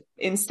 And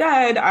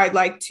instead I'd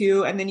like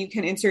to, and then you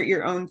can insert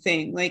your own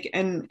thing. Like,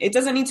 and it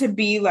doesn't need to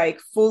be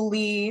like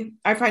fully,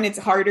 I find it's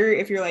harder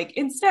if you're like,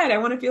 instead, I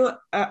want to feel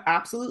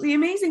absolutely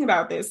amazing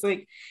about this.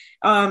 Like,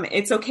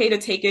 it's okay to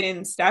take it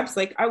in steps.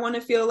 Like, I want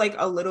to feel like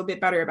a little bit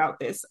better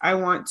about this. I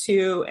want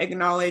to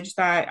acknowledge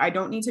that I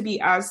don't need to be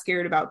as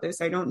scared about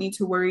this. I don't need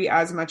to worry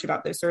as much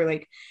about this, or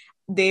like,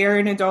 they are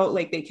an adult,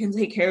 like they can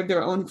take care of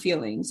their own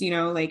feelings,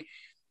 like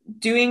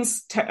doing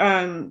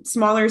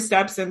smaller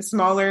steps and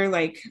smaller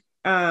like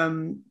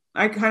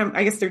I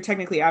guess they're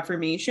technically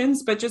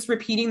affirmations, but just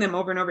repeating them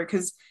over and over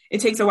because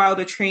it takes a while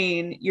to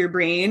train your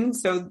brain.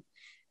 So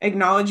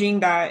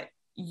acknowledging that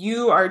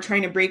you are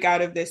trying to break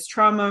out of this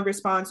trauma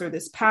response or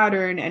this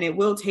pattern, and it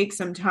will take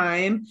some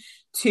time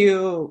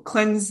to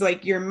cleanse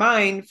like your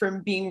mind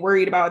from being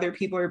worried about other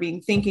people or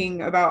being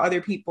thinking about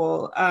other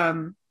people.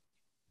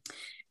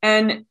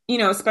 And,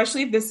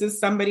 especially if this is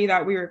somebody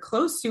that we were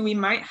close to, we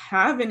might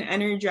have an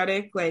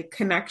energetic like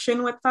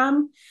connection with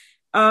them.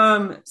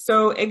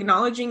 So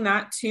acknowledging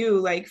that too,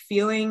 like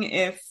feeling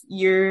if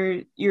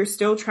you're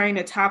still trying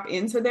to tap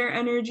into their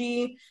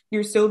energy,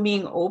 you're still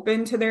being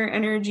open to their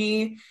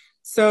energy.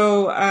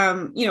 So,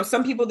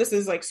 some people, this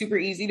is like super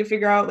easy to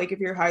figure out. Like if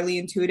you're highly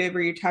intuitive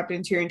or you're tapped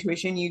into your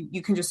intuition,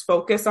 you can just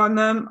focus on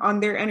them, on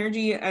their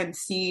energy and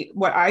see.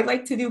 What I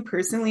like to do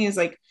personally is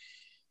like,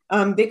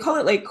 they call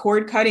it like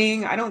cord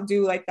cutting. I don't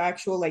do like the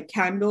actual like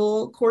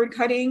candle cord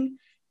cutting,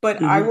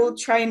 but I Mm-hmm. will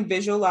try and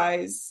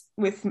visualize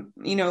with,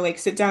 like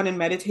sit down and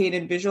meditate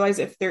and visualize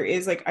if there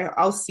is like,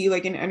 I'll see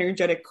like an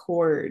energetic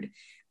cord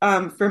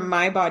from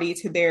my body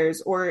to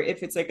theirs, or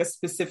if it's like a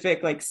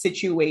specific like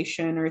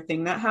situation or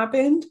thing that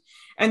happened.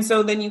 And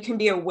so then you can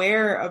be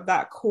aware of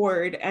that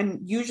cord. And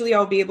usually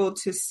I'll be able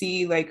to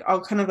see, like,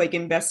 I'll kind of like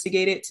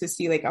investigate it to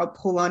see, like, I'll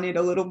pull on it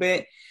a little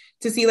bit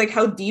to see like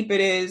how deep it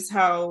is,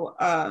 how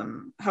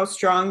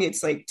strong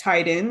it's like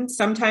tied in.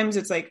 Sometimes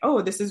it's like,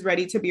 oh, this is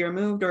ready to be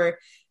removed, or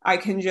I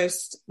can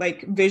just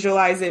like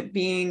visualize it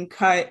being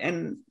cut,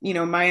 and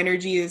my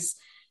energy is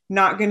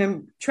not going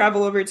to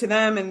travel over to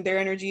them and their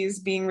energy is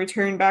being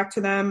returned back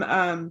to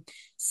them.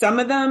 Some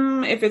of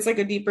them, if it's like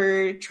a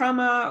deeper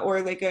trauma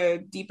or like a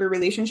deeper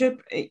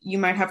relationship, you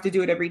might have to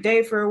do it every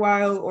day for a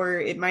while, or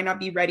it might not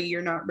be ready.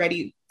 You're not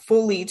ready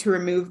fully to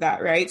remove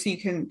that, right? So you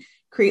can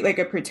create like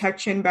a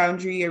protection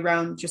boundary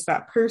around just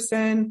that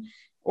person.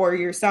 or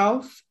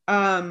yourself.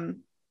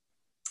 And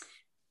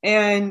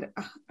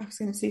I was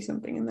going to say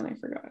something and then I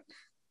forgot.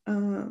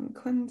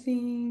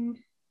 Cleansing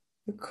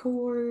the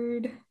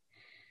cord.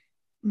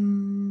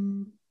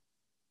 Mm,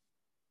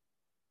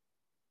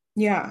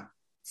 yeah.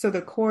 So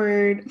the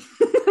cord,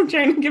 I'm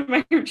trying to get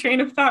my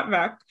train of thought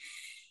back.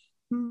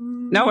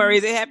 No Mm.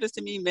 worries. It happens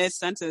to me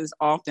mid-sentence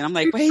often. I'm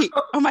like, wait,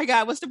 oh my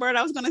God, what's the word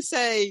I was going to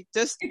say?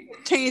 Just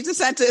change the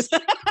sentence.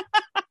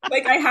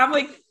 Like I have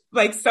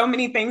like so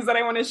many things that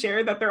I want to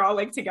share that they're all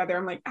like together.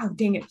 I'm like, oh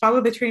dang it,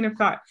 follow the train of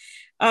thought.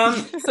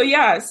 So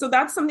yeah, so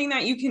that's something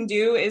that you can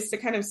do, is to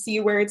kind of see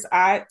where it's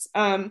at.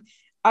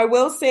 I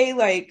will say,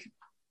 like,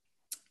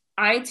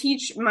 I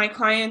teach my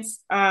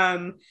clients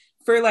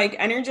for like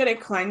energetic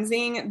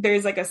cleansing,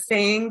 there's like a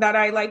saying that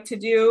I like to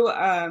do.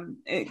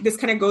 This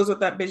kind of goes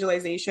with that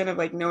visualization of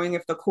like knowing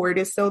if the cord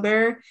is still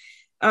there.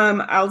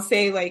 I'll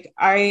say like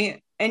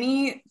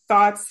any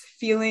thoughts,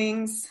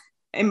 feelings,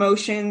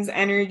 emotions,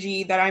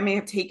 energy that I may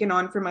have taken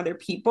on from other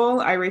people,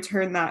 I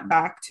return that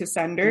back to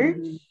sender.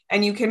 Mm-hmm.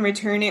 And you can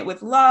return it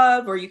with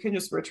love, or you can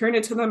just return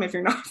it to them if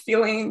you're not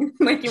feeling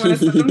like you want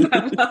to send them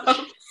that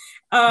love.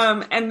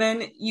 And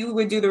then you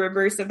would do the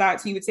reverse of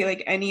that. So you would say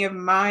like any of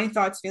my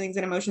thoughts, feelings,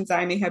 and emotions that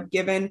I may have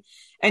given.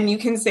 And you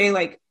can say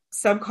like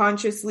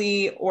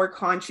subconsciously or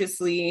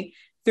consciously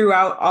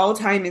throughout all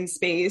time and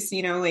space,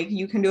 like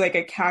you can do like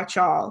a catch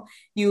all.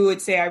 You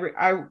would say,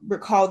 I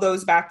recall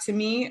those back to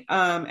me.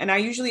 And I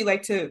usually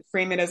like to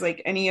frame it as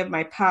like any of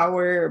my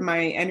power,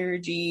 my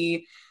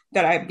energy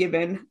that I've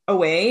given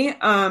away.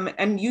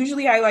 And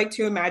usually I like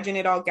to imagine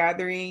it all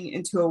gathering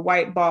into a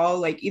white ball,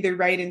 like either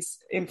right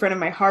in front of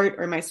my heart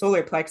or my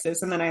solar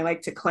plexus. And then I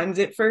like to cleanse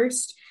it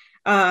first.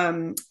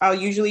 I'll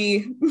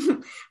usually,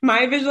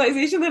 my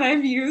visualization that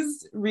I've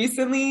used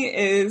recently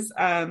is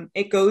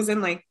it goes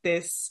in like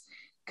this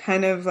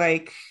kind of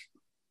like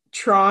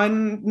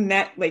Tron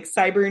net, like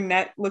cyber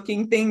net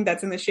looking thing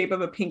that's in the shape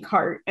of a pink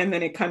heart. And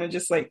then it kind of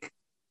just like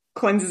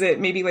cleanses it,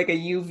 maybe like a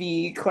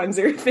UV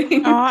cleanser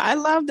thing. Oh, I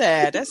love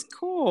that. That's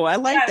cool. I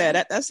like Yeah.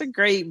 that. That's a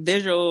great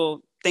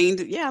visual thing.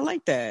 Yeah, I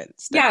like that.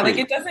 It's Yeah, like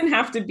different. it doesn't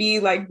have to be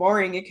like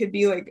boring. It could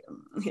be like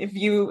if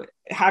you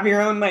have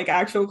your own like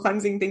actual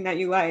cleansing thing that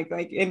you like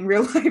in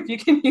real life, you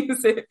can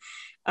use it.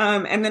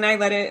 And then I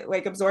let it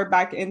like absorb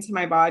back into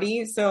my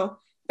body. So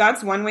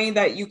that's one way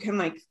that you can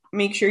like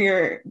make sure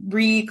you're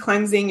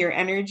re-cleansing your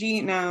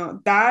energy.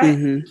 Now that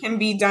Mm-hmm. can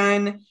be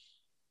done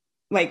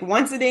like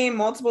once a day,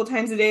 multiple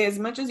times a day, as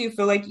much as you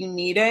feel like you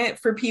need it.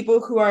 For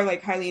people who are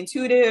like highly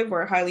intuitive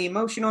or highly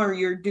emotional, or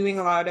you're doing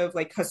a lot of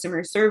like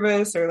customer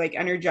service or like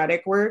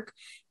energetic work,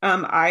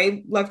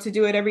 I love to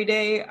do it every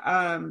day.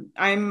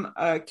 I'm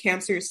a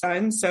Cancer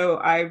sun, so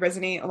I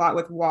resonate a lot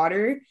with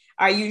water.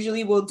 I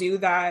usually will do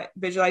that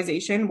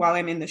visualization while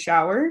I'm in the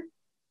shower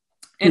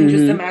and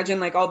just Mm-hmm. imagine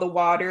like all the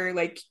water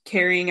like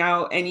carrying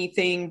out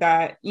anything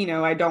that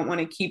I don't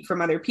want to keep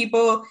from other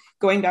people,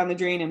 going down the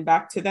drain and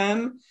back to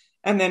them.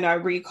 And then I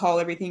recall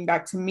everything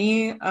back to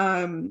me.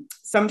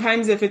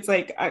 Sometimes if it's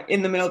like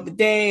in the middle of the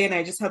day and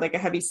I just had like a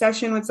heavy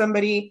session with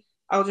somebody,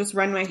 I'll just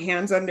run my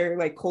hands under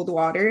like cold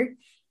water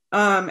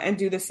and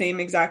do the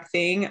same exact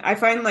thing. I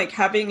find like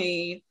having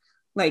a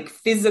like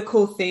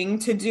physical thing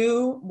to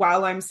do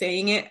while I'm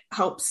saying it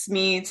helps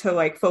me to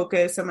like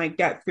focus and like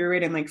get through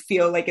it and like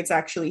feel like it's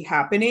actually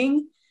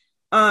happening.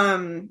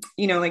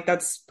 Like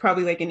that's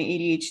probably like an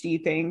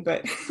ADHD thing,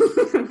 but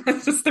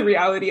that's just the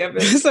reality of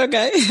it. It's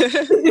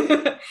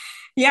okay.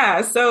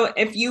 Yeah, so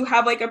if you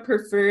have like a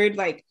preferred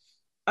like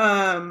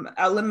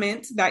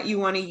element that you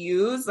want to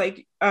use,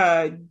 like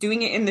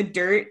doing it in the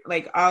dirt,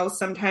 like I'll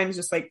sometimes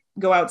just like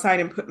go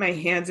outside and put my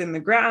hands in the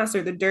grass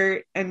or the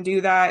dirt and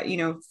do that,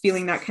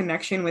 feeling that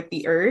connection with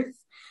the earth.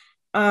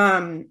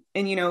 And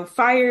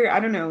fire, I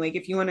don't know, like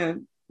if you want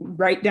to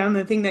write down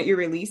the thing that you're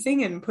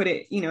releasing and put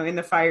it in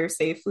the fire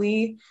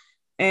safely.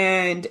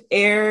 And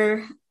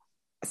air,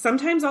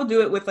 sometimes I'll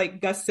do it with like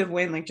gusts of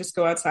wind, like just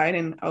go outside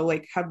and I'll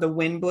like have the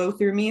wind blow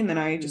through me and then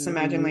I just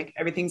imagine Mm-hmm. like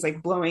everything's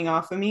like blowing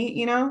off of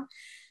me.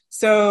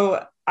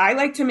 So I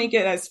like to make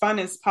it as fun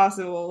as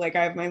possible. Like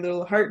I have my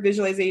little heart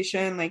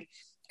visualization, like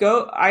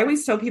I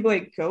always tell people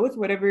like go with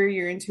whatever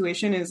your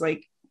intuition is,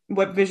 like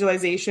what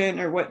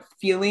visualization or what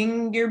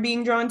feeling you're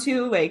being drawn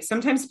to. Like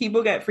sometimes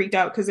people get freaked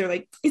out because they're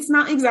like, it's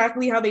not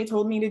exactly how they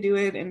told me to do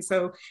it. And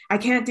so I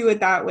can't do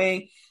it that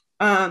way.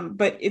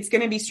 But it's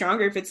going to be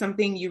stronger if it's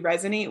something you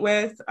resonate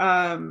with.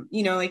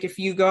 Like if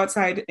you go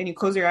outside and you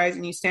close your eyes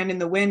and you stand in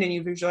the wind and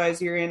you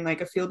visualize you're in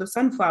like a field of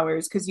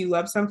sunflowers because you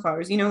love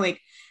sunflowers, like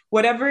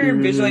whatever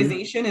Mm-hmm.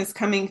 visualization is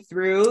coming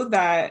through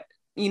that,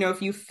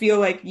 if you feel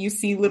like you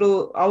see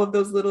all of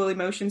those little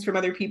emotions from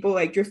other people,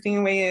 like drifting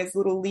away as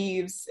little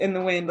leaves in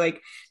the wind,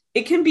 like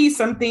it can be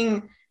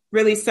something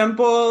really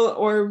simple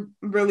or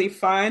really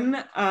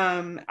fun.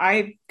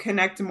 I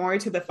connect more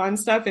to the fun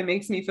stuff. It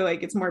makes me feel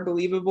like it's more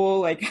believable.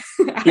 Like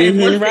I have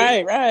more Mm-hmm. faith.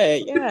 Right,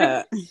 right.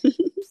 Yeah.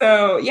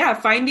 So yeah,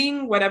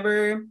 finding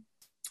whatever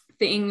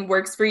thing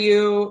works for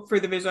you for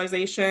the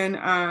visualization.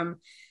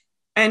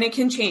 And it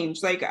can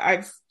change. Like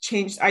I've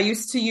changed. I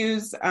used to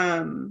use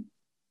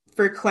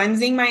for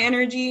cleansing my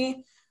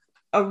energy,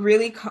 a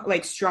really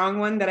like strong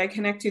one that I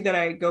connect to that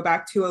I go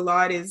back to a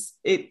lot is,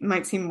 it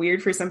might seem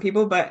weird for some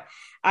people, but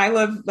I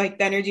love like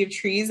the energy of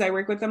trees. I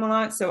work with them a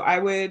lot. So I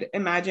would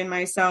imagine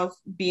myself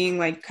being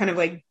like kind of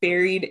like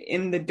buried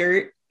in the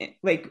dirt,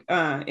 like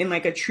in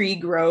like a tree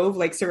grove,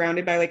 like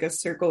surrounded by like a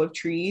circle of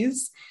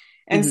trees.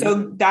 And Hmm.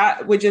 so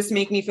that would just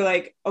make me feel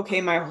like,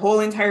 okay, my whole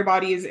entire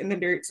body is in the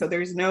dirt. So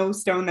there's no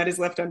stone that is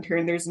left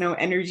unturned. There's no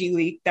energy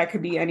leak that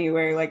could be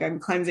anywhere. Like I'm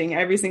cleansing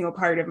every single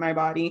part of my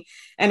body.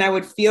 And I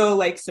would feel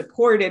like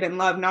supported and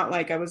loved, not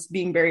like I was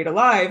being buried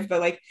alive, but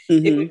like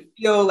it would Hmm.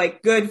 feel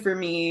like good for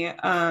me.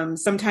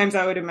 Sometimes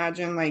I would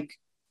imagine like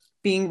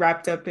being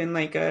wrapped up in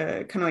like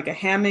a kind of like a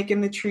hammock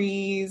in the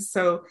trees.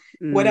 So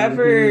Hmm.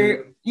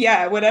 whatever,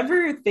 yeah,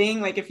 whatever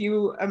thing, like if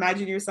you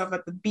imagine yourself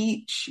at the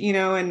beach, you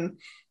know, and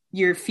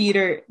your feet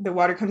are, the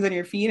water comes on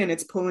your feet and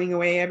it's pulling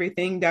away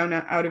everything down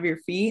out of your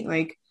feet.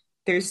 Like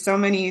there's so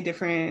many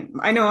different,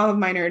 I know all of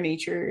mine are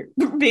nature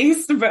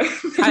based, but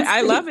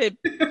I love it.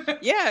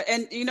 Yeah.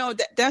 And,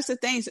 that's the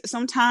thing.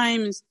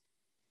 Sometimes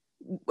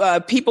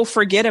people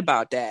forget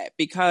about that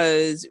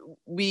because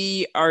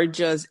we are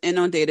just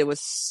inundated with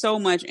so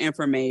much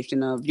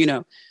information of,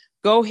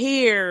 go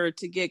here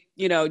to get,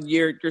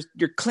 your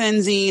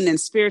cleansing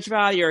and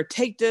spirituality, or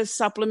take this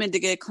supplement to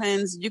get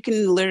cleansed. You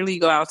can literally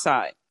go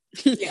outside.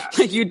 yeah.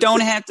 Like you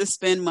don't have to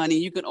spend money.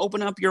 You can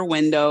open up your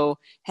window,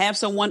 have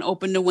someone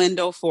open the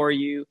window for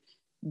you,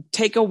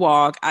 take a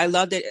walk. I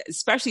love that,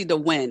 especially the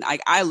wind.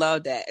 I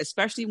love that,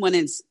 especially when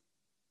it's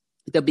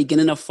the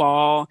beginning of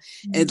fall,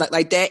 and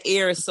like that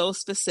air is so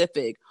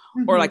specific.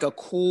 Or Mm-hmm. like a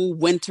cool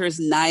winter's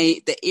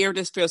night, the air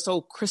just feels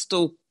so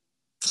crystal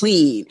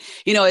clean.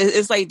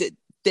 It's like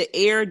the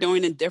air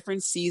during a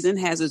different season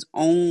has its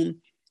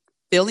own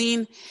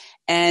feeling.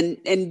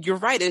 And you're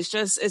right,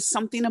 it's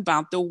something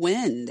about the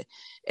wind.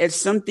 It's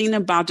something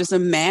about just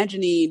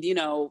imagining,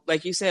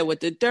 like you said, with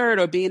the dirt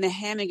or being a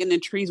hammock in the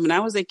trees. When I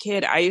was a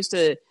kid, I used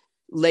to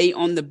lay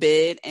on the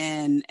bed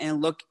and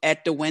look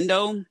at the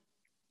window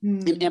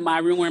in my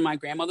room or in my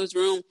grandmother's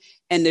room,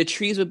 and the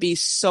trees would be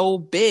so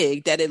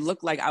big that it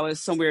looked like I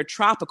was somewhere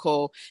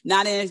tropical,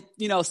 not in,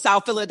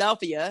 South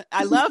Philadelphia.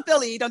 I love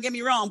Philly, don't get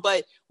me wrong,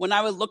 but when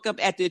I would look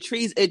up at the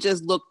trees, it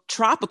just looked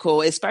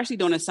tropical, especially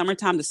during the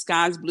summertime. The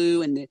sky's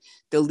blue and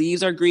the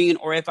leaves are green.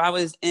 Or if I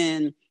was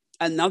in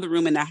another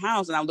room in the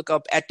house and I look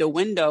up at the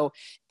window,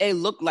 it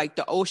looked like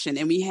the ocean.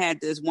 And we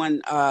had this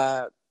one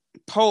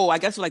pole, I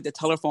guess like the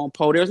telephone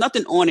pole. There was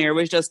nothing on there. It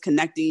was just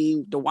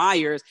connecting the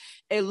wires.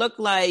 It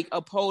looked like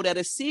a pole that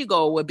a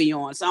seagull would be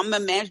on. So I'm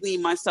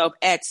imagining myself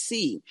at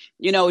sea,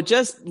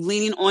 just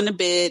leaning on the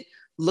bed,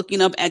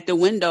 looking up at the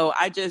window.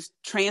 I just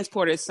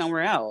transported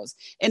somewhere else.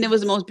 And it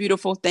was the most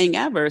beautiful thing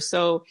ever.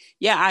 So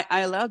yeah,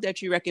 I love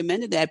that you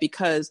recommended that,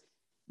 because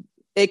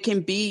it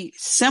can be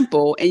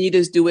simple and you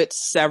just do it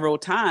several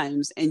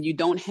times and you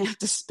don't have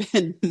to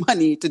spend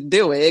money to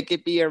do it. It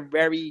could be a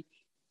very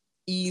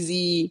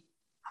easy,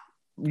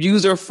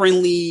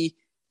 user-friendly,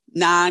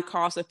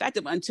 non-cost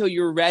effective until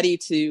you're ready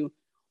to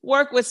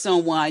work with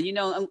someone,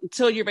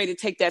 until you're ready to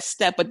take that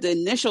step. But the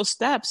initial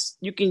steps,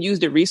 you can use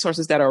the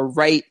resources that are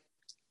right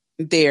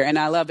there. And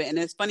I love it. And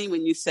it's funny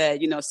when you said,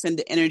 send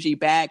the energy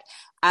back.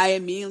 I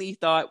immediately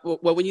thought,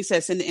 well, when you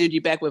said send the energy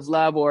back with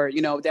love, or,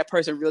 that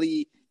person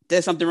really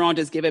did something wrong,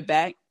 just give it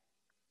back.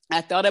 I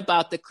thought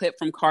about the clip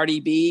from Cardi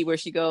B where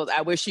she goes,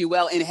 "I wish you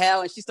well in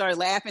hell," and she started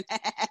laughing.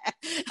 I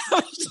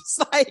was just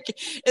like,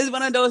 it's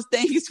one of those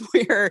things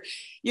where,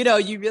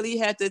 you really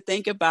have to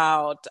think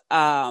about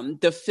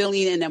the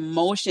feeling and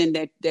emotion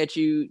that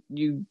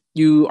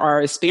you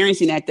are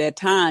experiencing at that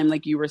time,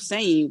 like you were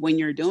saying, when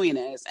you're doing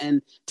this,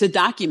 and to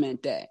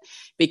document that,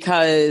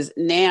 because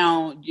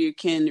now you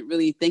can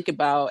really think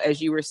about,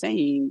 as you were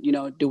saying,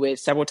 do it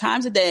several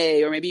times a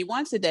day or maybe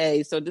once a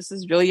day. So this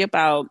is really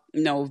about,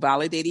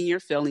 validating your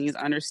feelings,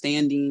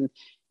 understanding,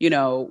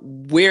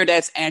 where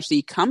that's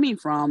actually coming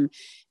from.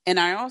 And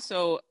I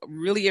also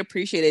really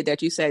appreciated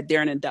that you said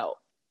they're an adult,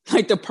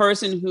 like the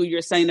person who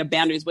you're setting the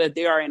boundaries with,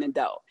 they are an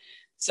adult.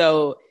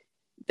 So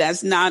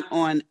that's not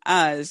on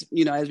us,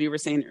 as we were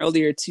saying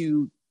earlier,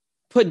 to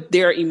put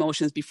their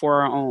emotions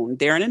before our own.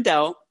 They're an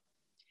adult.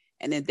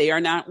 And if they are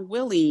not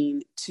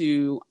willing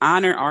to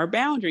honor our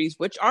boundaries,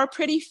 which are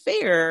pretty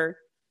fair,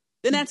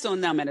 then that's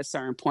on them at a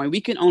certain point.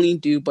 We can only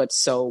do but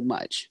so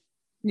much.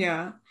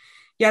 Yeah.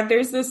 Yeah,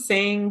 there's this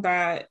saying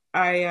that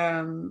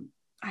I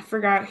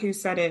forgot who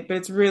said it, but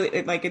it's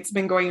really like it's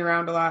been going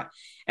around a lot.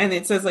 And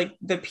it says like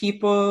the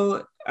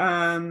people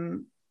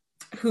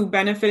who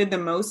benefited the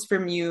most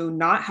from you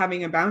not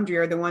having a boundary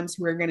are the ones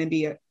who are going to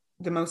be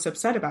the most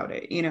upset about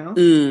it.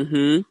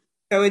 Mm-hmm.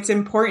 So it's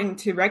important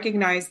to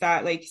recognize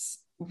that, like,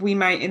 we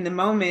might in the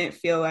moment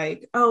feel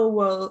like, oh,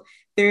 well,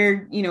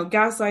 they're,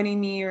 gaslighting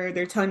me, or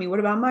they're telling me, what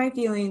about my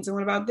feelings? And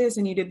what about this?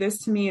 And you did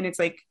this to me. And it's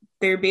like,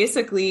 they're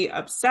basically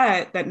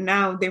upset that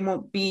now they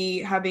won't be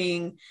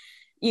having,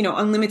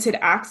 unlimited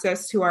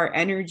access to our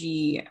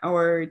energy,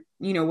 or,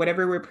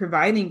 whatever we're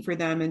providing for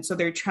them. And so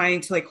they're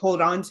trying to like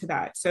hold on to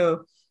that.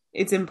 So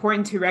it's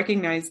important to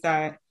recognize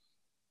that,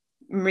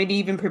 maybe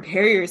even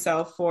prepare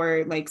yourself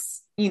for like,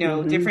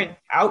 Mm-hmm. different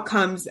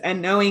outcomes,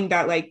 and knowing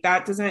that like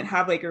that doesn't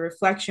have like a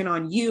reflection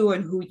on you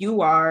and who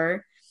you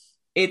are.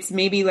 It's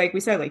maybe like we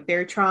said, like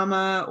their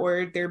trauma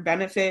or their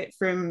benefit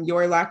from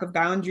your lack of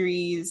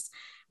boundaries,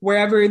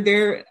 wherever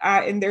they're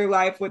at in their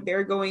life, what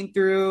they're going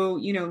through,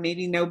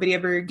 maybe nobody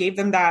ever gave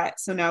them that.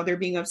 So now they're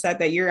being upset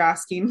that you're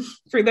asking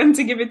for them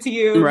to give it to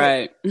you. But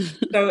Right.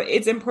 so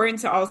it's important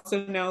to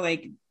also know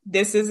like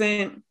this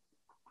isn't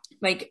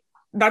like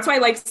that's why I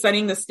like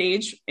setting the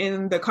stage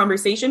in the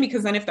conversation,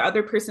 because then if the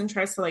other person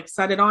tries to like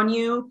set it on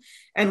you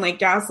and like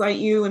gaslight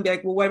you and be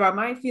like, well, what about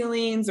my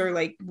feelings? Or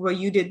like, well,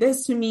 you did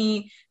this to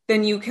me,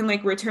 then you can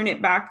like return it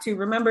back to,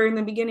 remember in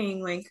the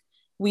beginning, like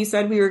we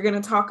said we were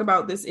going to talk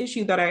about this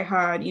issue that I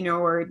had,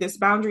 or this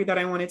boundary that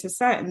I wanted to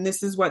set. And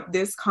this is what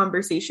this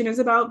conversation is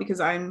about, because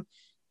I'm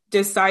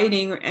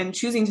deciding and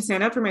choosing to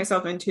stand up for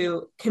myself and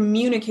to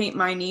communicate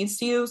my needs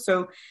to you.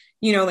 So,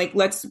 like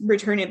let's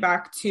return it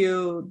back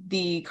to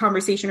the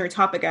conversation or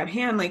topic at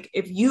hand. Like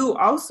if you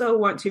also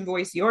want to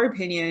voice your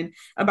opinion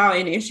about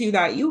an issue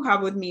that you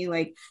have with me,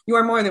 like you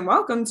are more than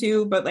welcome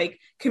to, but like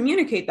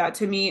communicate that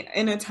to me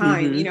in a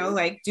time, Mm-hmm.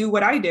 like do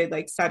what I did,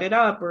 like set it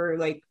up, or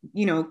like,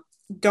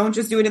 don't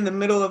just do it in the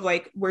middle of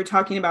like we're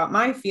talking about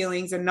my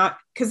feelings, and not,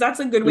 because that's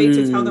a good way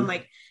to tell them Mm.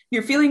 like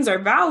your feelings are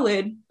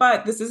valid,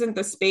 but this isn't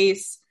the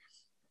space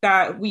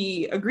that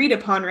we agreed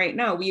upon right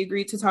now. We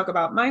agreed to talk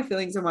about my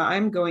feelings and what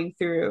I'm going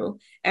through.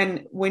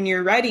 And when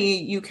you're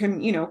ready, you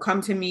can,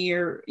 come to me,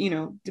 or,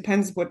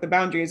 depends what the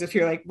boundary is. If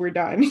you're like, we're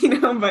done,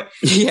 but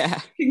Yeah.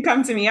 you can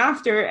come to me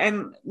after.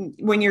 And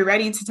when you're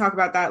ready to talk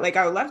about that, like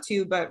I would love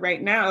to, but right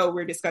now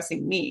we're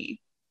discussing me.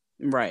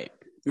 Right.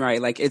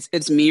 Right. Like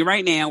it's me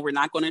right now. We're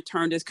not going to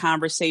turn this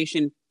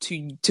conversation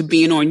to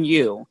being on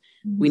you.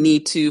 We Mm-hmm.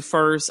 need to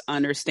first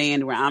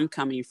understand where I'm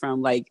coming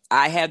from. Like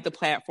I have the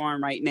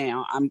platform right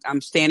now.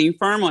 I'm standing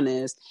firm on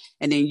this,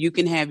 and then you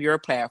can have your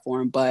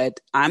platform. But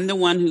I'm the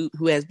one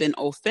who has been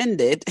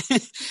offended.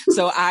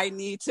 So I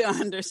need to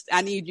understand.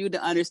 I need you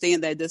to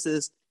understand that this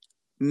is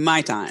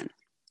my time.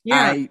 Yeah.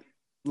 I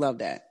love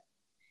that.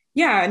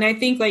 Yeah. And I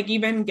think like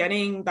even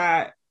getting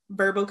that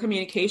verbal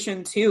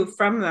communication too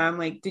from them,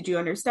 like, did you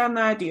understand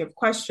that? Do you have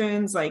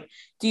questions? Like,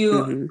 do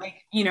you Hmm.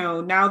 like,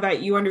 now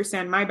that you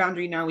understand my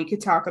boundary, now we could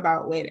talk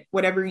about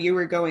whatever you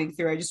were going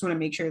through. I just want to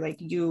make sure like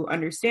you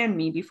understand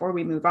me before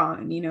we move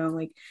on,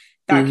 like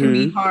that can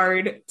be Hmm.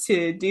 hard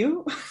to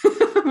do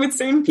with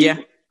certain Yeah.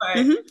 people,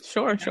 but Hmm.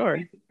 Sure. Sure.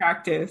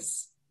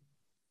 practice.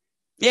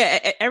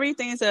 Yeah,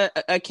 everything is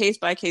a case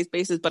by case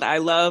basis, but I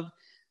love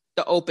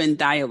the open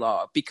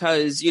dialogue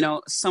because,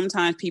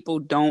 sometimes people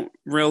don't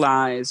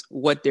realize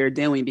what they're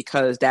doing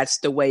because that's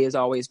the way it's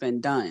always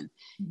been done.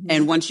 Mm-hmm.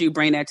 And once you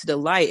bring that to the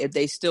light, if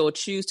they still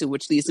choose to,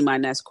 which leads to my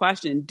next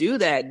question, do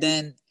that,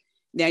 then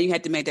now you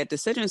have to make that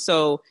decision.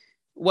 So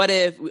what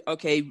if,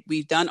 okay,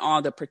 we've done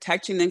all the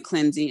protection and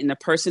cleansing and the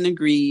person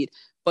agreed,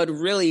 but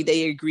really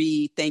they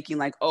agreed thinking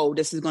like, oh,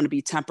 this is going to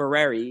be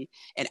temporary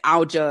and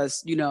I'll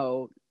just,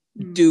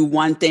 do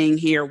one thing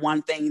here,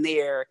 one thing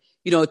there,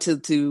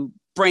 to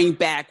bring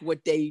back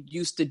what they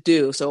used to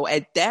do. So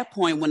at that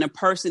point, when a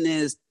person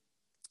is,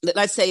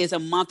 let's say it's a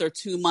month or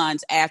 2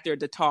 months after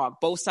the talk,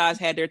 both sides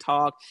had their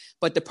talk,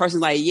 but the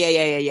person's like,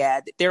 yeah,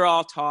 they're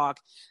all talk.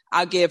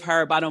 I'll give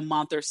her about a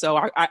month or so.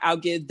 I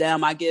give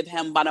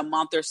him about a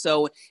month or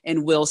so,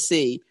 and we'll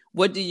see.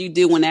 What do you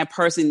do when that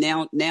person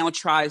now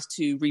tries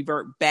to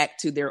revert back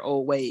to their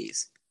old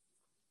ways?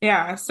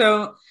 Yeah.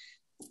 So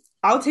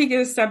I'll take it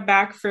a step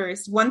back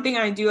first. One thing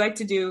I do like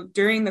to do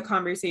during the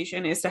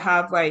conversation is to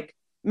have like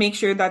make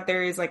sure that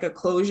there is like a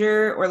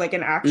closure or like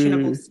an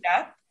actionable Mm,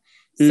 step.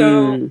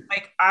 So mm,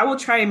 like I will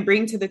try and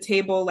bring to the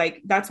table,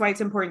 like that's why it's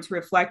important to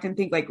reflect and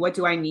think like, what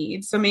do I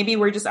need? So maybe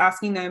we're just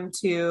asking them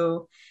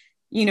to,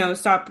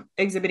 stop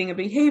exhibiting a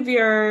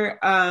behavior.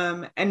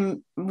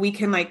 And we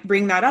can like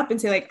bring that up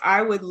and say like,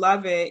 I would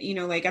love it,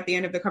 like at the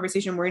end of the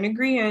conversation, we're in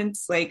agreement,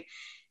 like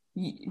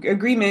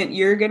agreement,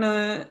 you're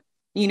gonna,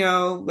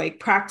 like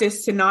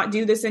practice to not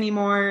do this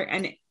anymore.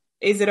 And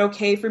is it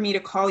okay for me to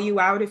call you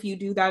out if you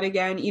do that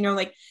again?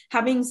 Like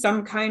having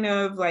some kind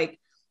of like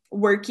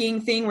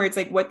working thing where it's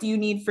like, what do you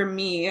need from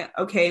me?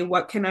 Okay,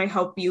 what can I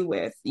help you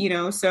with?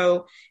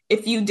 So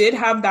if you did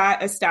have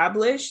that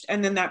established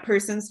and then that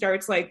person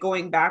starts like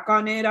going back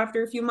on it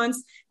after a few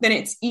months, then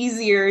it's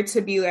easier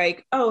to be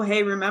like, oh,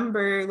 hey,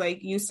 remember,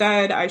 like you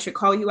said, I should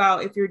call you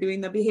out if you're doing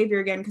the behavior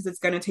again, because it's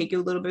going to take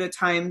you a little bit of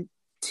time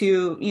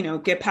to,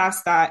 get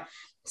past that.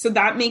 So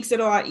that makes it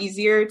a lot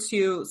easier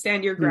to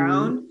stand your mm.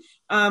 ground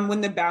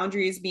when the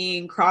boundary is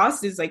being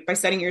crossed, is like by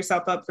setting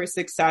yourself up for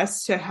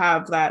success to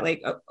have that,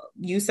 like,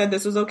 you said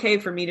this was okay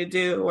for me to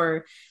do,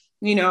 or,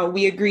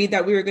 we agreed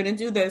that we were going to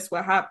do this.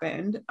 What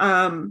happened?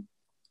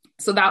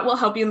 So that will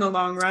help you in the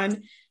long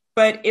run.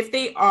 But if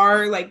they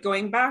are like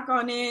going back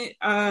on it,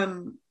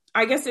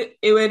 I guess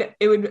it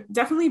would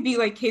definitely be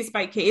like case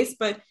by case,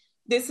 but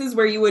this is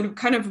where you would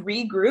kind of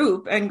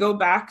regroup and go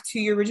back to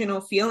your original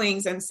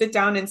feelings and sit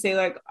down and say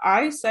like,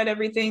 I said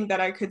everything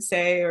that I could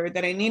say or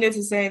that I needed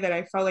to say, that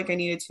I felt like I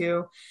needed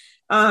to.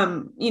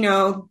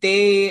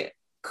 They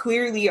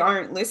clearly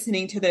aren't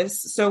listening to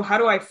this. So how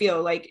do I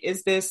feel? Like,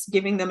 is this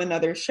giving them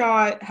another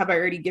shot? Have I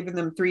already given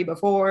them three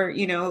before?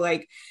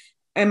 Like,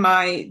 am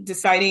I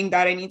deciding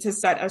that I need to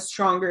set a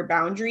stronger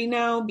boundary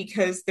now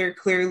because they're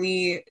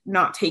clearly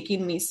not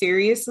taking me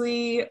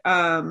seriously?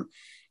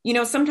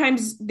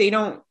 Sometimes they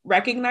don't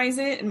recognize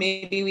it, and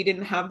maybe we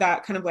didn't have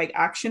that kind of like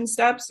action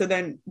step. So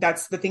then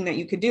that's the thing that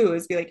you could do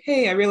is be like,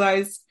 hey, I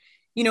realized,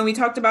 we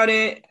talked about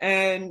it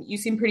and you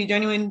seem pretty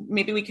genuine.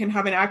 Maybe we can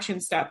have an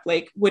action step.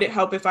 Like, would it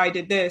help if I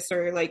did this?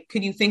 Or like,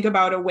 could you think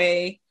about a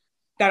way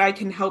that I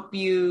can help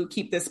you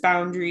keep this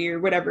boundary or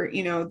whatever,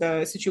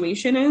 the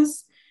situation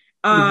is?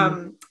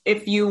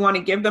 If you want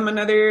to give them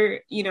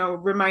another,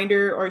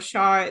 reminder or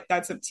shot,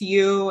 that's up to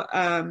you.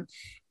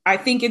 I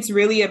think it's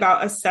really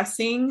about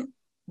assessing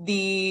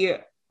the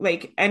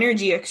like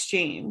energy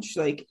exchange.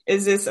 Like,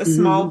 is this a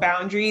small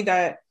boundary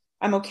that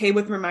I'm okay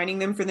with reminding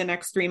them for the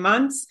next 3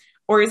 months?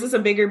 Or is this a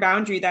bigger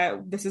boundary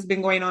that this has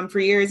been going on for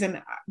years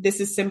and this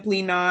is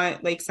simply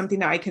not like something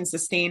that I can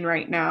sustain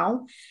right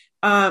now?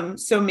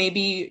 So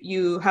maybe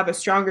you have a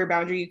stronger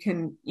boundary. You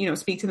can,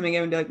 speak to them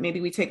again and be like, maybe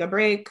we take a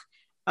break,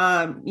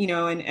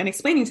 and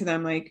explaining to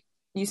them, like,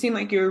 you seem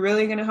like you're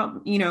really going to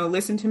help,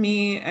 listen to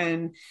me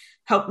and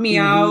help me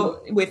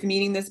out with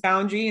meeting this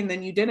boundary. And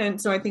then you didn't.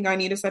 So I think I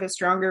need to set a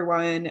stronger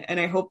one. And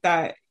I hope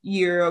that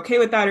you're okay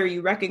with that, or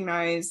you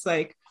recognize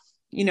like,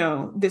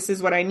 this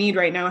is what I need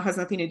right now. It has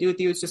nothing to do with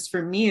you. It's just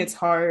for me, it's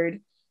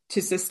hard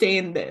to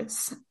sustain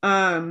this.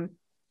 And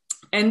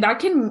that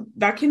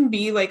can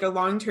be like a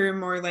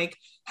long-term or like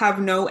have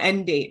no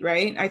end date,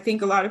 right? I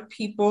think a lot of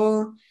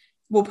people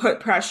will put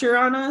pressure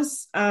on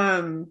us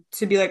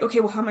to be like, okay,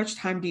 well, how much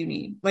time do you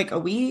need? Like a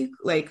week,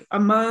 like a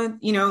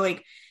month,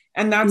 like,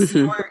 and that's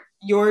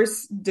your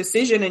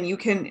decision, and you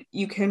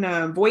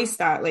can voice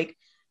that, like,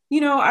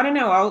 I don't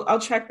know, I'll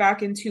check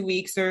back in 2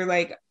 weeks, or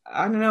like,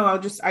 I don't know,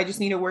 I just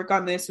need to work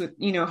on this with,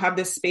 have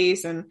this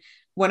space, and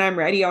when I'm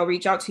ready, I'll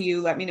reach out to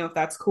you. Let me know if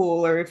that's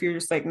cool, or if you're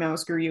just like, no,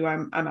 screw you,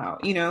 I'm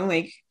out.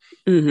 Like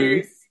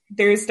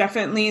there's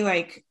definitely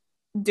like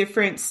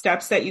different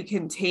steps that you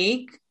can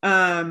take.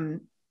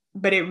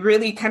 But it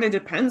really kind of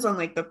depends on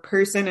like the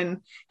person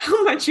and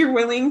how much you're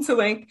willing to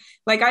like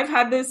I've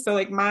had this. So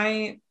like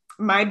my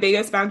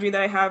biggest boundary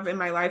that I have in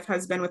my life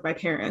has been with my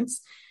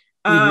parents.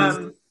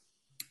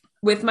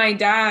 With my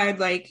dad,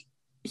 like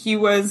he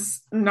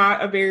was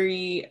not a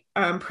very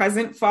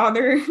present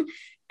father.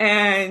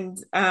 And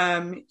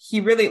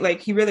he really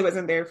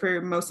wasn't there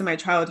for most of my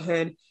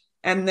childhood.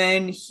 And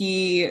then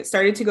he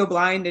started to go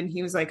blind, and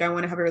he was like, I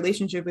want to have a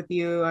relationship with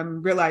you.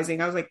 I'm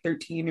realizing I was like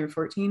 13 or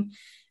 14.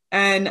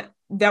 And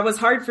that was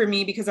hard for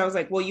me because I was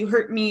like, well, you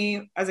hurt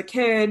me as a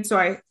kid. So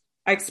I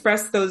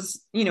expressed those,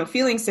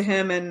 feelings to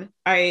him. And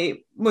I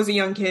was a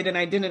young kid and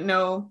I didn't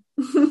know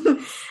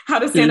how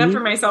to stand up for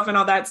myself and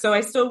all that. So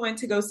I still went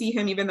to go see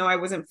him, even though I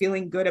wasn't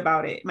feeling good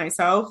about it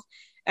myself.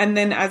 And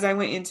then as I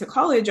went into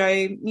college,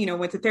 I,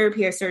 went to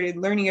therapy. I started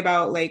learning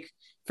about like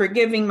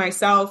forgiving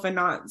myself and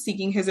not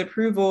seeking his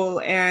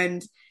approval.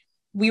 And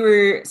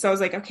so I was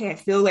like, okay, I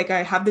feel like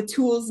I have the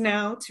tools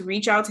now to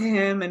reach out to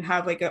him and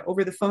have like a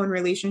over the phone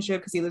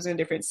relationship, because he lives in a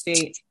different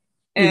state.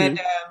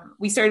 And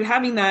we started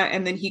having that,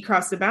 and then he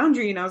crossed the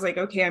boundary, and I was like,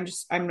 okay,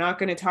 I'm not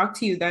going to talk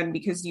to you then,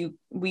 because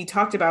we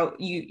talked about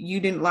you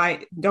don't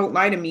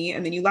lie to me.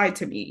 And then you lied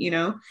to me,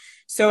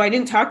 so I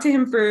didn't talk to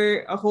him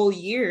for a whole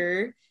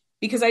year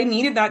because I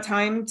needed that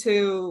time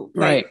to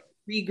like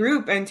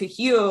regroup and to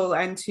heal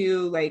and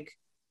to like,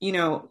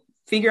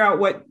 figure out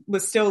what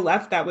was still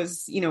left that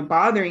was,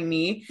 bothering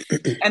me.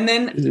 And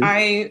then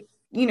I,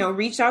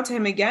 reached out to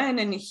him again,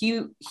 and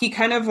he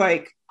kind of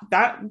like,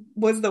 that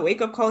was the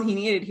wake up call he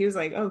needed. He was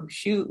like, oh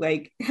shoot,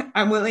 like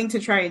I'm willing to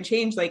try and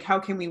change. Like, how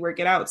can we work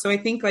it out? So I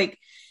think like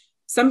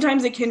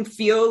sometimes it can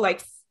feel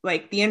like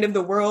the end of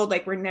the world,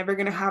 like we're never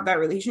going to have that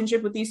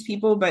relationship with these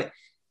people, but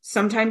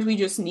sometimes we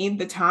just need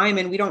the time,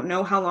 and we don't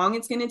know how long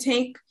it's going to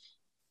take.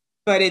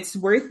 But it's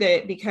worth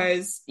it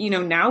because,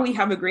 now we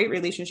have a great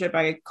relationship.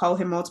 I call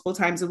him multiple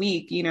times a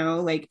week,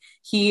 like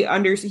he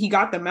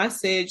got the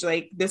message,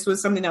 like this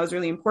was something that was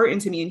really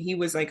important to me. And he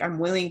was like, I'm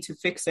willing to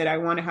fix it. I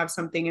want to have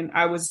something. And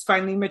I was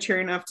finally mature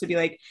enough to be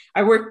like,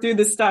 I worked through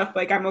the stuff.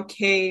 Like, I'm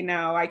okay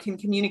now. I can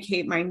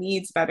communicate my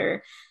needs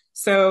better.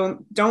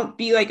 So don't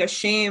be like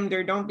ashamed,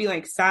 or don't be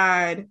like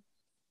sad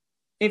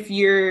if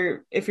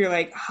you're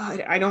like, oh,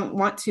 I don't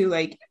want to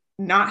like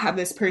not have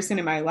this person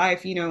in my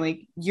life,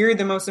 like you're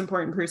the most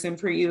important person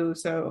for you.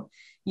 So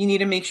you need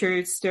to make sure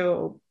it's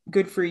still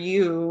good for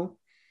you.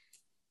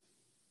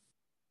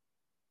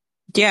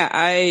 Yeah,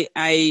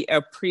 I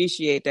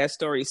appreciate that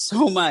story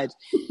so much.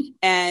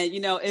 And,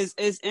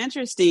 it's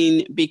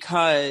interesting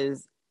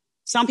because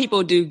some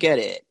people do get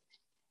it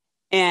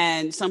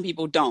and some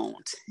people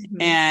don't.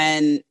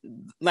 And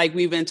like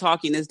we've been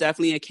talking, it's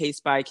definitely a case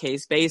by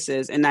case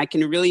basis. And I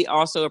can really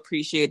also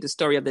appreciate the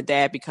story of the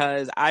dad,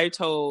 because I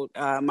told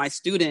my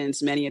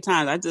students many a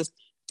times,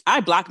 I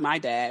blocked my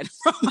dad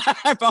from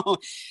my phone.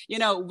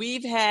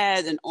 We've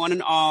had an on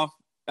and off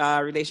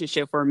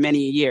relationship for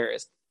many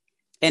years.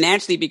 And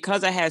actually,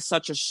 because I had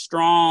such a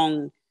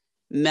strong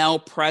male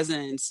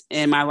presence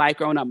in my life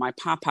growing up, my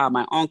papa,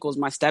 my uncles,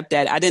 my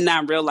stepdad. I did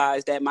not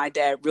realize that my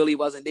dad really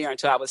wasn't there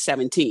until I was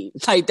 17.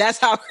 Like, that's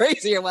how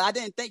crazy it was. I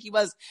didn't think he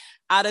was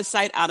out of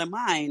sight, out of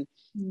mind.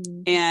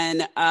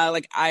 And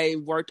like, I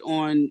worked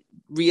on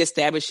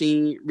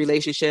reestablishing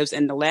relationships.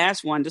 And the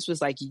last one, this was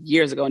like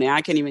years ago now.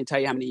 I can't even tell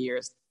you how many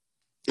years.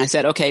 I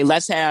said, okay,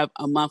 let's have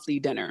a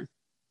monthly dinner.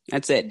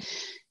 That's it.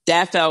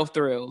 That fell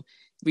through.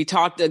 We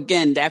talked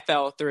again, that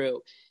fell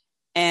through.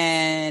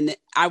 And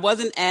I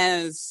wasn't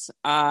as,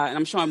 and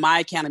I'm showing my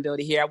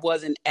accountability here, I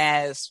wasn't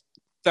as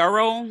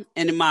thorough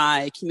in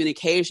my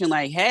communication.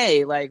 Like,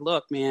 hey, like,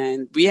 look,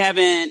 man, we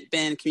haven't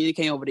been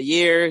communicating over the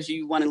years.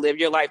 You want to live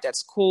your life,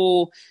 that's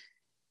cool.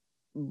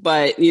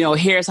 But, you know,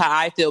 here's how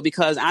I feel.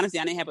 Because honestly,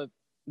 I didn't have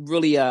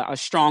a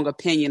strong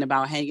opinion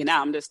about hanging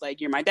out. I'm just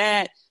like, you're my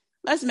dad.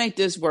 Let's make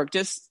this work.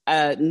 Just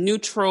a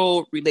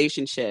neutral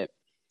relationship.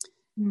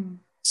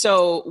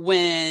 So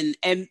when,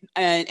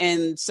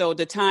 and so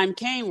the time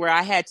came where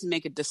I had to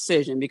make a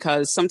decision,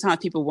 because sometimes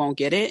people won't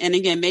get it. And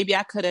again, maybe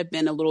I could have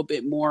been a little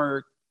bit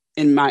more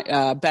in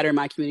my, better in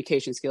my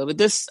communication skill, but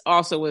this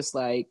also was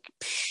like,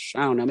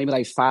 I don't know, maybe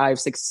like 5,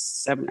 6,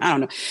 7, I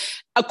don't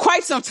know,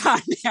 quite some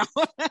time now.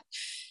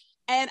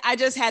 And I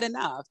just had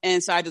enough.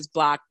 And so I just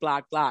block,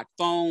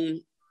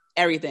 phone,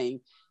 everything.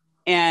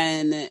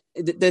 And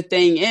the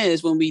thing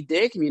is, when we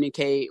did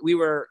communicate, we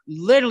were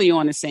literally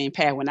on the same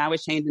path. When I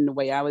was changing the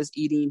way I was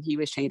eating, he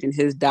was changing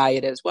his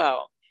diet as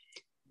well.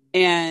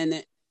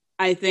 And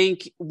I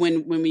think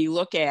when we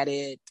look at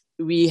it,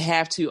 we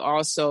have to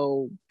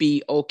also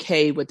be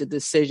okay with the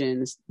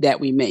decisions that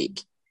we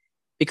make.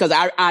 Because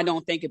I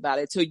don't think about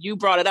it till you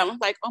brought it up. I'm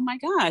like, oh my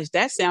gosh,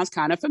 that sounds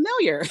kind of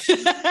familiar.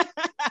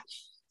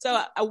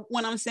 So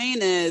what I'm saying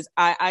is,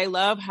 I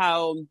love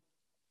how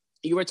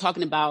you were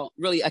talking about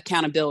really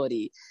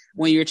accountability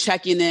when you're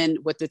checking in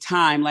with the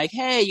time, like,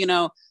 hey, you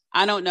know,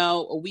 I don't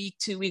know, a week,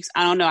 2 weeks,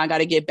 I don't know, I got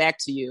to get back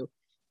to you.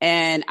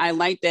 And I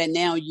like that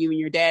now you and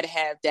your dad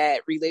have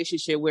that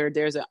relationship where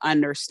there's an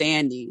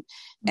understanding.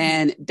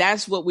 And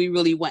that's what we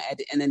really want at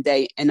the end of the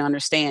day, an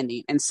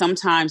understanding. And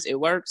sometimes it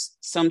works,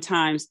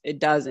 sometimes it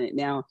doesn't.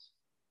 Now,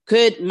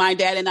 could my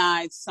dad and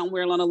I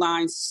somewhere along the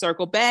line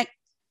circle back?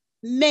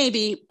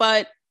 Maybe,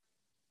 but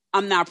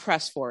I'm not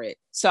pressed for it.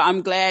 So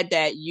I'm glad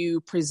that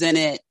you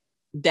presented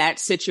that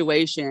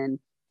situation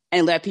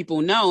and let people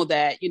know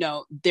that, you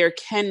know, there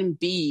can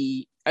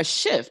be a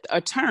shift,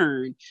 a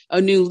turn, a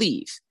new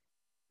leaf,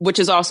 which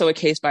is also a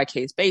case by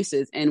case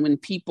basis. And when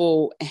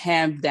people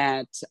have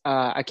that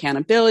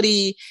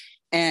accountability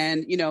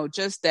and, you know,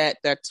 just that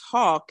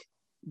talk,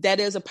 that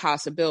is a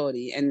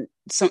possibility. And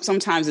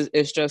sometimes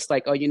it's just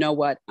like, oh, you know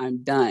what?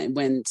 I'm done,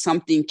 when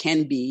something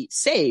can be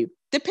saved,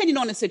 depending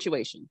on the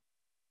situation.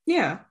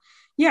 Yeah.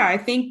 Yeah, I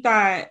think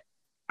that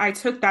I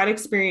took that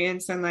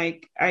experience and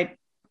like,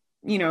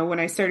 you know, when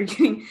I started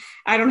getting,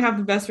 I don't have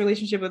the best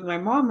relationship with my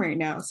mom right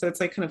now. So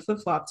it's like kind of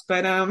flip-flopped,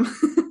 but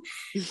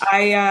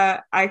I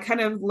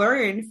kind of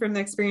learned from the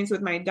experience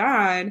with my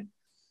dad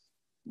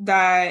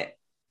that,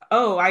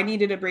 oh, I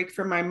needed a break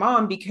from my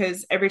mom,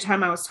 because every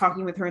time I was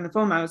talking with her on the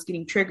phone, I was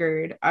getting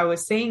triggered. I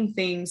was saying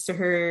things to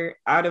her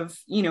out of,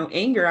 you know,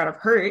 anger, out of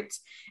hurt.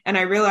 And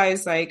I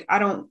realized, like, I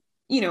don't,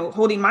 you know,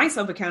 holding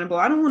myself accountable,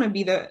 I don't want to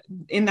be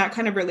in that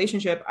kind of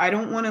relationship. I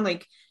don't want to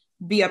like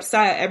be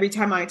upset every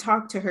time I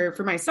talk to her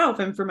for myself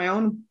and for my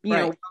own, you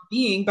know,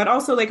 well-being, but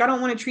also like, I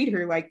don't want to treat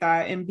her like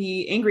that and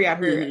be angry at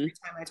her every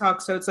time I talk.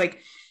 So it's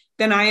like,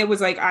 then I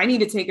was like, I need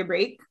to take a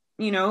break,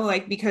 you know,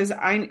 like, because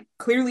I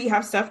clearly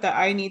have stuff that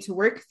I need to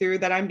work through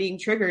that I'm being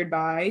triggered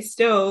by.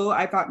 Still,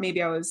 I thought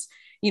maybe I was,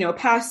 you know,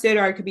 past it,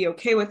 or I could be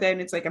okay with it.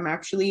 And it's like, I'm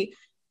actually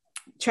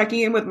checking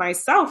in with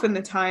myself in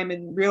the time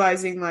and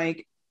realizing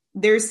like,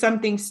 there's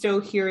something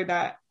still here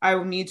that I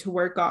will need to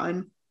work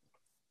on,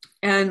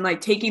 and like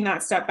taking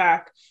that step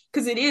back,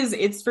 because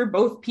it's for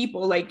both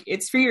people. Like,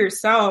 it's for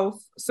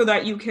yourself so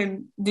that you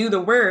can do the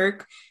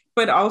work,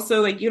 but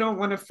also like, you don't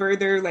want to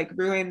further like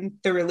ruin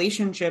the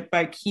relationship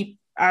by keep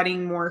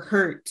adding more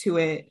hurt to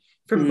it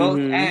from both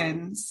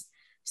ends.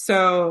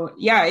 So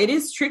yeah, it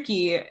is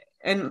tricky.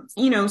 And,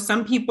 you know,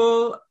 some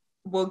people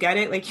will get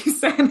it, like you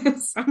said,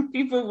 some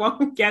people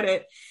won't get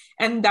it.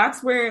 And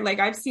that's where, like,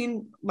 I've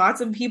seen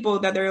lots of people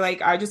that they're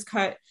like, I just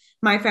cut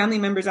my family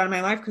members out of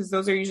my life, because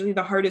those are usually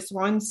the hardest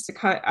ones to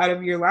cut out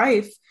of your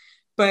life.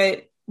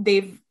 But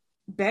they've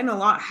been a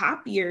lot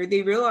happier.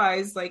 They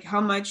realize like how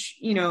much,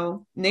 you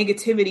know,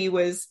 negativity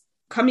was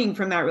coming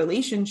from that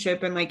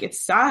relationship. And like,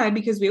 it's sad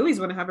because we always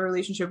want to have a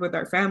relationship with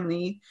our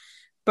family,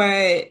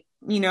 but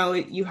you know,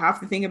 you have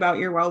to think about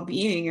your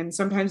well-being. And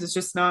sometimes it's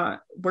just not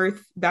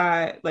worth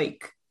that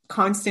like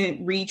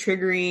constant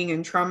re-triggering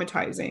and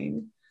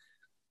traumatizing.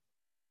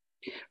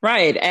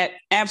 Right.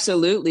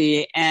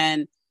 Absolutely.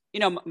 And, you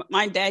know,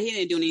 my dad, he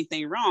didn't do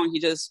anything wrong. He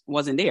just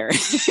wasn't there.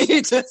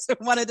 He just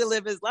wanted to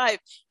live his life.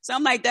 So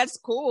I'm like, that's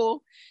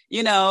cool,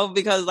 you know,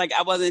 because like,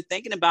 I wasn't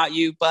thinking about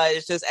you, but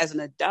it's just as an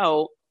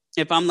adult,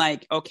 if I'm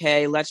like,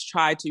 okay, let's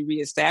try to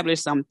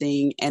reestablish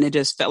something, and it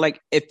just felt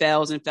like it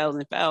fails and fails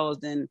and fails,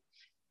 then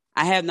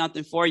I have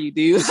nothing for you,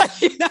 dude. So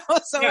Yeah.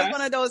 it's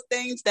one of those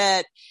things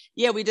that,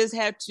 yeah, we just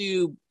have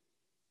to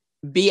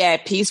be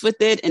at peace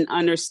with it and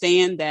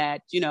understand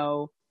that,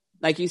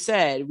 like you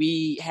said,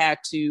 we have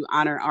to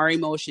honor our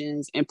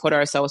emotions and put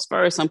ourselves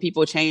first. Some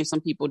people change,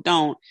 some people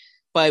don't,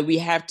 but we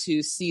have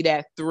to see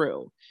that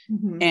through.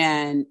 Mm-hmm.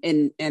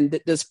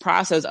 And this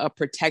process of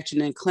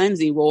protection and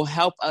cleansing will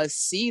help us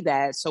see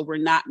that, so we're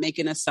not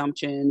making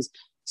assumptions,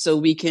 so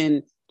we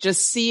can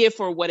just see it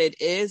for what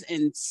it is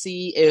and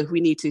see if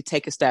we need to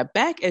take a step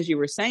back, as you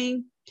were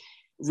saying,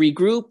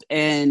 regroup,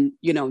 and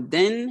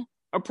then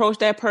approach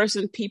that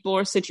person, people,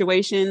 or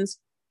situations,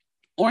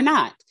 or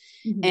not.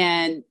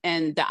 Mm-hmm.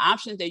 And the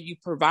options that you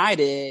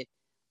provided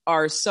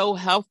are so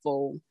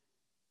helpful,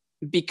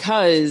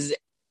 because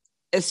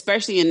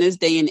especially in this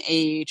day and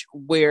age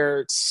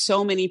where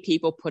so many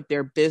people put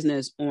their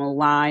business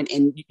online,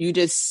 and you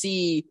just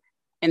see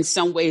in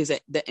some ways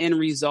that the end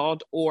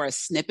result or a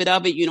snippet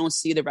of it, you don't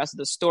see the rest of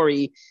the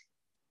story.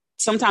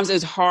 Sometimes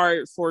it's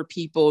hard for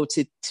people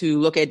to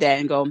look at that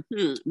and go,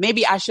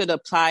 maybe I should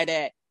apply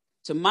that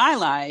to my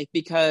life,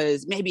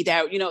 because maybe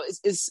that,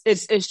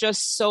 it's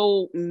just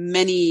so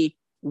many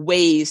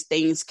ways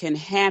things can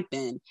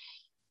happen.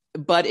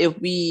 But if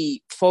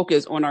we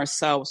focus on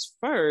ourselves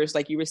first,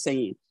 like you were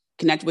saying,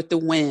 connect with the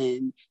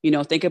wind,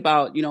 think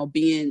about,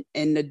 being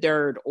in the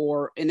dirt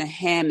or in a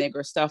hammock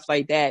or stuff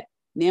like that.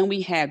 Then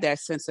we have that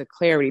sense of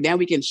clarity. Now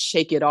we can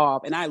shake it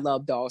off. And I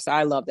love dogs, so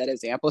I love that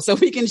example. So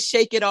we can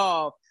shake it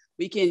off.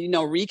 We can,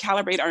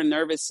 recalibrate our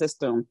nervous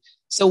system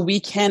so we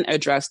can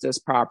address this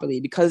properly,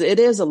 because it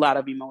is a lot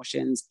of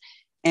emotions.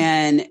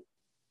 And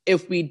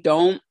if we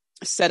don't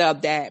set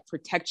up that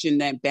protection,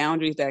 that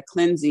boundaries, that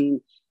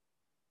cleansing,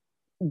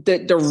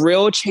 the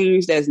real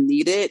change that's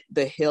needed,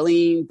 the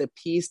healing, the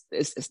peace,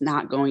 is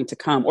not going to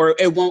come, or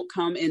it won't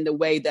come in the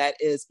way that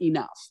is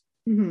enough.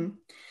 Mm-hmm.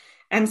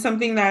 And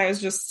something that is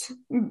just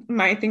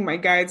I think my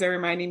guides are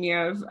reminding me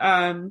of,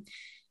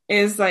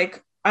 is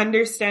like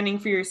understanding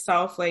for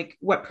yourself, like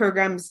what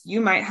programs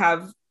you might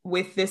have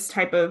with this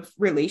type of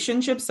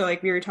relationship. So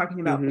like we were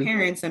talking about Mm-hmm.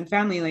 parents and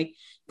family, like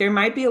there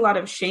might be a lot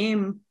of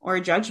shame or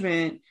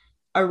judgment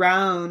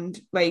around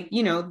like,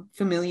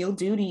 familial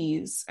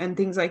duties and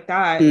things like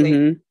that. Like,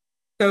 Mm-hmm.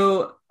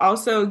 so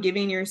also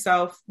giving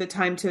yourself the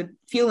time to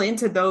feel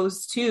into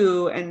those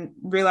too and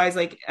realize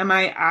like, am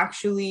I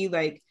actually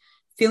like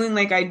feeling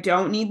like I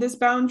don't need this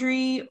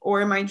boundary,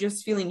 or am I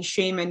just feeling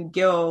shame and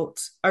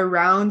guilt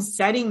around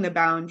setting the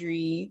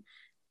boundary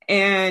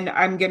and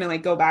I'm going to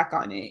like go back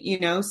on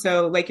it?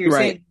 So like you're Right.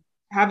 saying,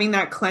 having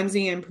that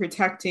cleansing and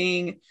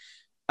protecting,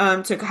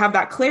 to have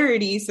that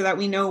clarity so that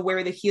we know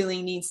where the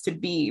healing needs to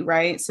be,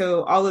 right?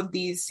 So all of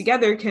these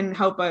together can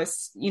help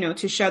us,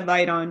 to shed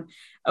light on,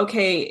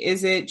 okay,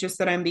 is it just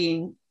that I'm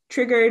being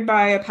triggered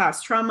by a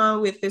past trauma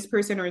with this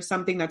person or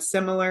something that's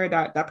similar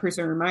that that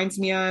person reminds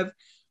me of?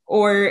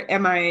 Or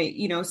am I,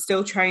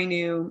 still trying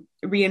to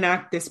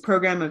reenact this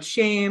program of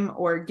shame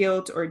or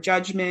guilt or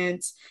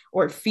judgment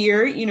or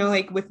fear?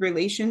 Like with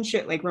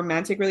like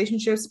romantic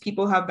relationships,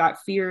 people have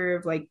that fear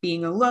of like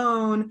being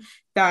alone,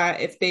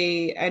 that if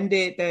they end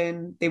it,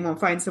 then they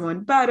won't find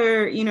someone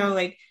better,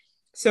 like,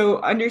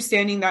 so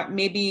understanding that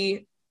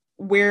maybe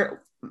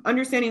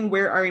understanding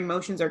where our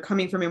emotions are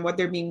coming from and what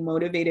they're being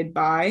motivated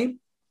by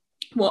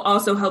will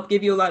also help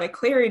give you a lot of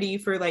clarity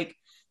for like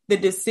the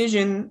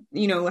decision,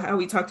 how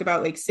we talked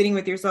about like sitting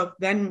with yourself,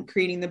 then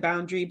creating the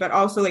boundary, but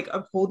also like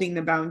upholding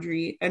the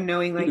boundary and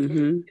knowing like,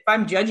 Mm-hmm. if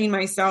I'm judging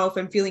myself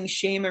and feeling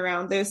shame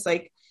around this,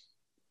 like,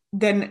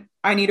 then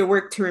I need to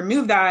work to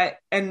remove that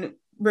and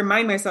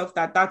remind myself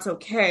that that's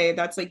okay.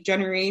 That's like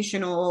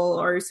generational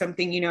or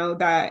something,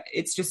 that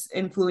it's just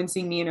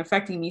influencing me and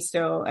affecting me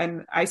still.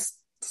 And I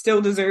still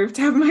deserve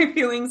to have my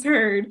feelings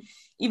heard,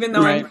 even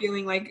though I'm Right.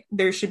 feeling like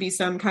there should be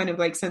some kind of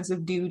like sense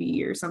of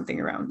duty or something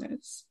around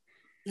this.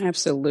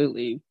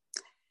 Absolutely.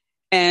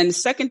 And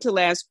second to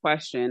last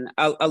question,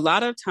 a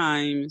lot of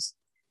times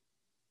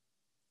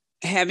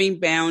having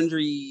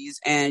boundaries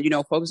and,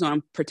 focus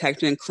on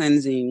protection and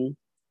cleansing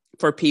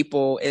for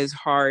people is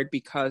hard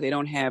because they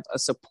don't have a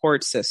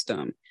support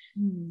system.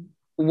 Mm.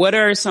 What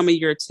are some of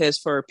your tips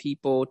for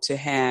people to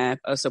have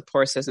a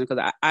support system?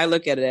 Because I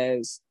look at it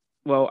as,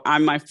 well,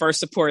 I'm my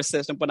first support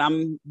system, but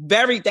I'm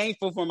very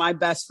thankful for my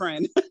best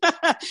friend.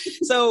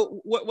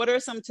 So what are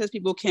some tips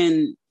people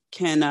can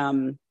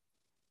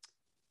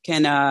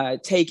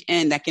take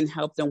in that can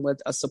help them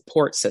with a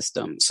support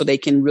system, so they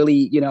can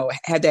really,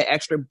 have that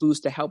extra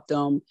boost to help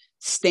them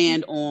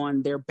stand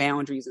on their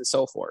boundaries and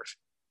so forth?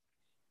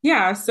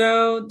 Yeah,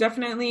 so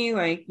definitely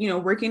like,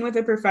 working with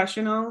a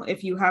professional,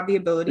 if you have the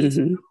ability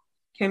to, Mm-hmm.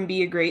 can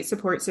be a great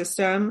support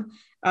system.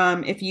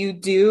 If you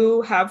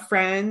do have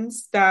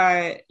friends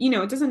that,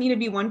 it doesn't need to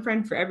be one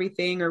friend for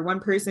everything or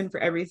one person for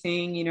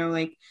everything,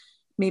 like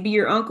maybe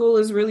your uncle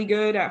is really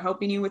good at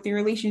helping you with your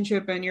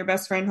relationship and your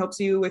best friend helps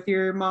you with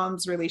your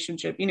mom's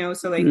relationship,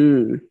 so like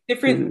Mm-hmm.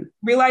 different,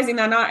 realizing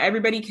that not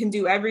everybody can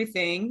do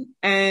everything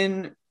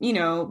and,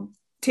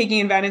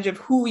 taking advantage of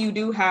who you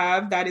do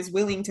have that is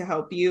willing to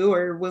help you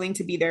or willing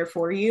to be there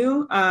for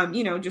you.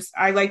 Just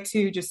I like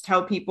to just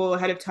tell people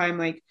ahead of time,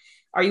 like,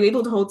 are you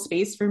able to hold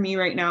space for me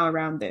right now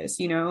around this,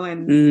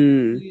 and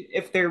Mm.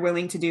 if they're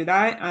willing to do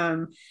that.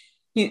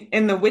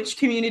 In the witch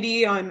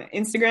community on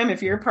Instagram,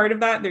 if you're a part of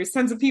that, there's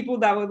tons of people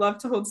that would love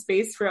to hold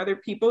space for other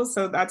people.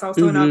 So that's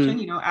also an Mm-hmm.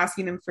 option,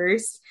 asking them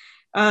first.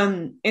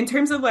 In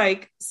terms of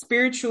like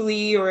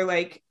spiritually or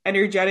like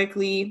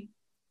energetically,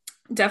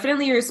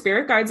 definitely your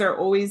spirit guides are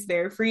always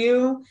there for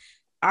you.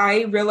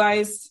 I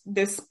realized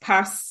this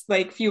past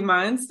like few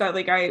months that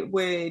like I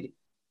would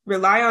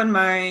rely on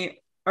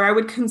I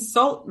would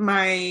consult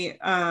my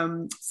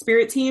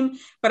spirit team,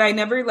 but I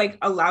never like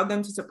allowed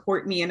them to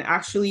support me and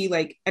actually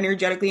like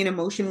energetically and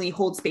emotionally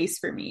hold space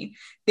for me.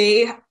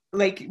 They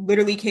like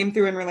literally came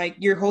through and were like,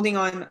 you're holding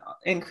on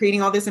and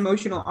creating all this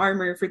emotional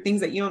armor for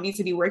things that you don't need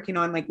to be working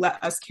on. Like,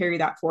 let us carry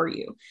that for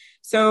you.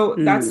 So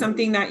that's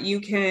something that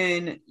you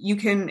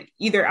can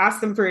either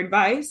ask them for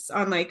advice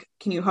on, like,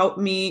 can you help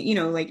me,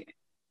 like,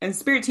 and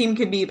spirit team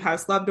could be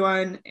past loved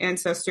one,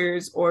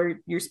 ancestors, or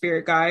your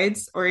spirit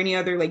guides, or any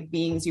other like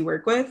beings you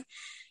work with.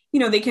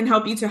 They can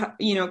help you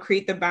to,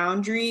 create the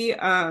boundary,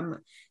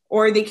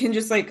 or they can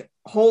just like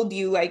hold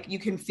you, like you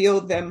can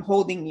feel them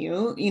holding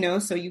you,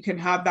 so you can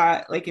have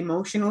that like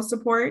emotional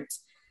support.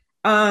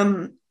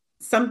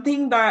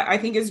 Something that I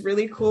think is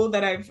really cool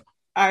that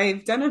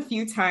I've done a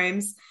few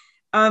times,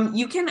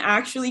 you can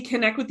actually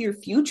connect with your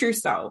future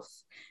self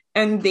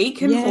and they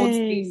can hold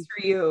Yay. space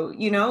for you.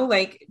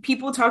 Like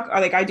people talk,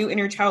 like I do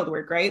inner child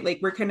work, right? Like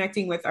we're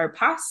connecting with our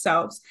past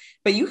selves,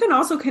 but you can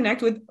also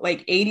connect with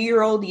like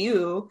 80-year-old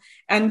you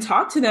and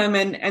talk to them,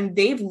 and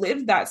they've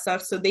lived that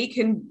stuff, so they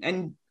can,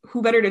 and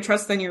who better to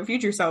trust than your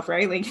future self,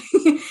 right? Like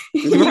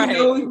you Right.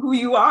 know who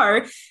you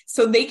are,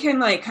 so they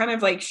can like kind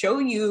of like show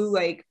you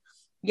like,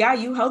 yeah,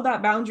 you held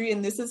that boundary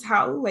and this is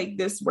how like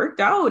this worked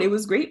out. It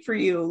was great for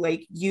you.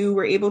 Like you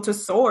were able to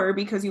soar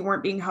because you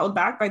weren't being held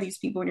back by these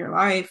people in your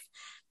life.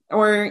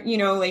 Or,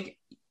 like,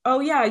 oh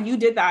yeah, you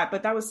did that,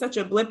 but that was such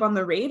a blip on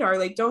the radar.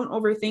 Like, don't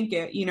overthink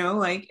it,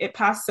 like it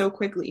passed so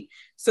quickly.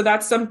 So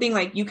that's something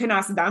like you can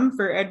ask them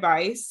for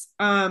advice.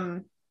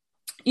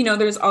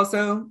 There's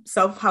also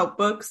self-help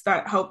books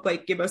that help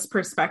like give us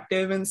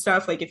perspective and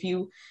stuff. Like if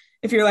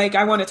you're like,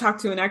 I want to talk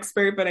to an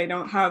expert, but I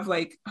don't have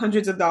like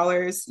hundreds of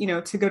dollars,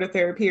 to go to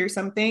therapy or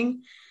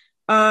something.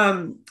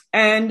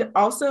 And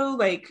also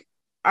like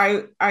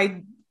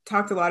I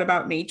talked a lot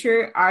about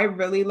nature. I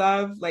really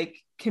love like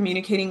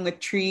communicating with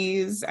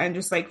trees and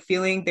just like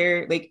feeling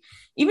their, like,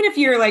 even if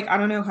you're like, I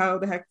don't know how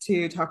the heck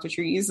to talk to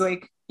trees,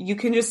 like you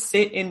can just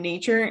sit in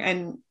nature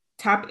and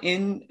tap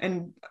in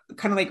and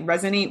kind of like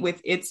resonate with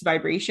its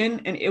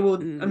vibration, and it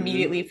will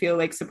immediately feel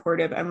like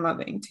supportive and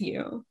loving to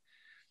you.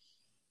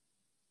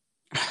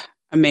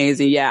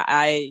 Amazing. Yeah,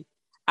 I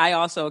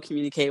also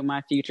communicate with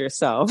my future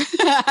self. So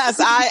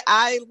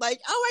I like,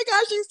 oh my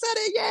gosh, you said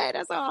it. Yeah,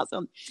 that's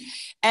awesome.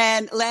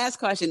 And last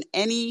question,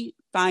 any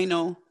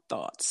final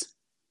thoughts?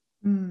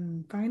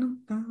 Final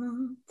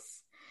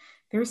thoughts.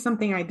 There was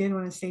something I did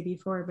want to say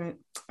before, but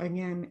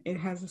again, it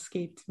has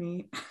escaped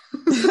me.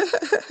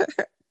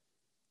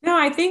 No,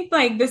 I think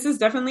like this is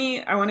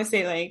definitely, I want to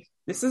say like,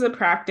 this is a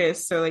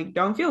practice. So like,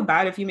 don't feel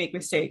bad if you make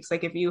mistakes.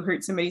 Like if you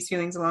hurt somebody's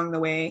feelings along the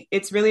way,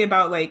 it's really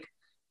about like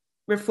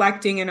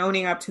reflecting and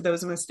owning up to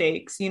those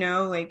mistakes,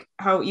 like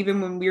how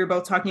even when we were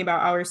both talking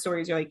about our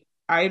stories, you're like,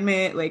 I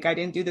admit, like, I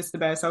didn't do this the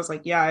best. I was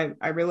like, yeah,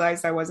 I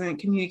realized I wasn't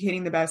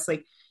communicating the best.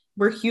 Like,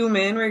 we're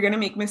human, we're going to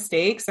make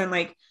mistakes. And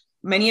like,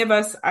 many of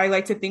us, I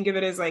like to think of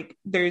it as like,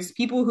 there's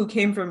people who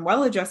came from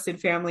well-adjusted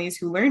families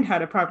who learned how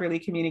to properly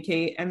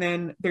communicate. And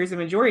then there's a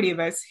majority of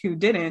us who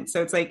didn't.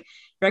 So it's like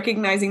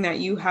recognizing that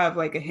you have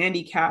like a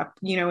handicap,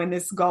 in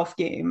this golf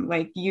game,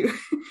 like you're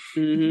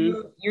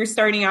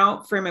starting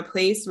out from a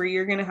place where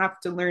you're going to have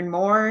to learn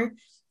more.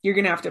 You're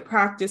going to have to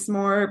practice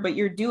more, but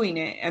you're doing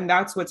it. And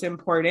that's what's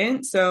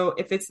important. So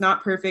if it's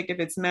not perfect, if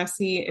it's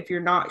messy, if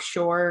you're not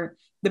sure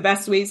the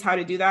best ways how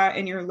to do that,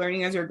 and you're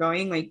learning as you're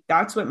going, like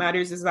that's what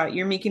matters, is that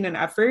you're making an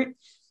effort.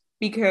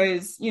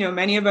 Because,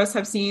 many of us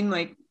have seen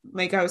like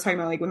I was talking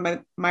about, like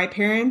when my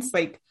parents,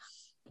 like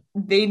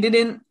they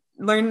didn't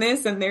learn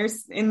this, and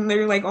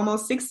they're like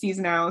almost 60s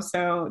now.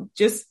 So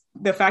just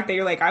the fact that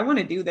you're like, I want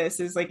to do this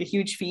is like a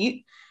huge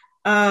feat.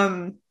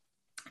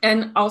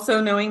 And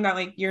also knowing that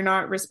like you're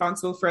not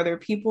responsible for other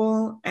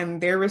people and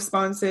their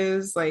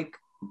responses. Like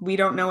we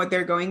don't know what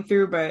they're going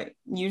through, but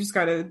you just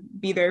got to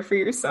be there for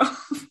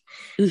yourself.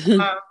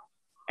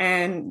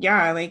 And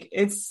yeah, like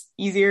it's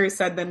easier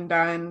said than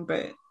done,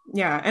 but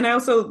yeah. And I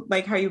also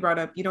like how you brought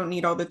up, you don't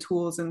need all the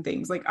tools and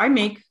things. Like I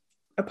make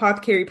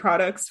apothecary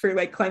products for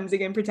like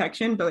cleansing and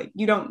protection, but like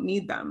you don't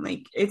need them.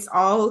 Like it's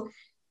all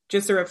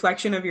just a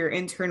reflection of your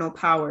internal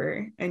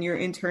power and your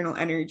internal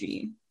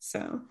energy.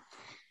 So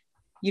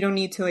you don't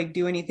need to like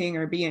do anything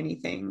or be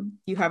anything.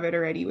 You have it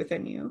already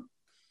within you.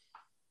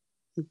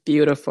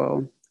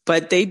 Beautiful.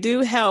 But they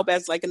do help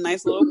as like a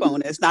nice little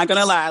bonus. Not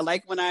gonna lie, I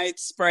like when I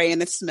spray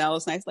and it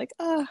smells nice. Like,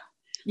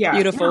 yeah,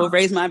 beautiful.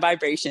 Raise my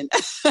vibration.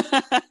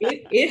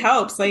 it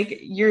helps. Like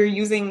you're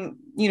using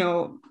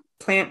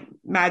plant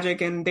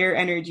magic and their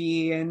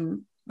energy.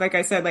 And like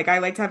I said, like I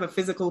like to have a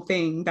physical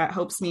thing that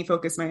helps me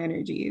focus my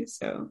energy.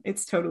 So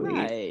it's totally,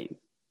 Right.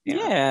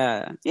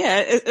 yeah. Yeah.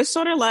 It's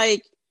sort of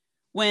like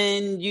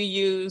when you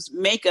use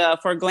makeup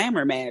for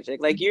glamour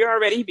magic. Like you're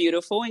already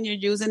beautiful and you're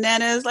using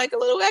that as like a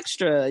little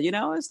extra,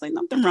 it's like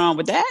nothing wrong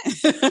with that.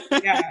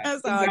 Yeah,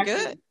 That's all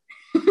exactly.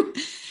 good.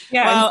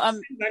 Yeah. And Well, I'm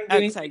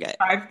doing sorry, go ahead.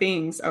 5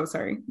 things. Oh,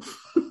 sorry.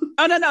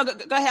 Oh, no, go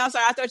ahead. I'm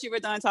sorry. I thought you were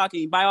done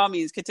talking. By all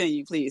means,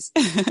 continue, please.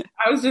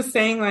 I was just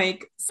saying,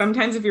 like,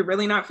 sometimes if you're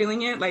really not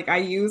feeling it, like I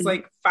use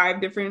like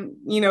 5 different,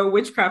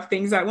 witchcraft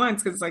things at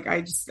once because like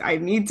I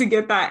need to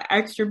get that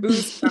extra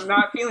boost. I'm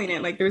not feeling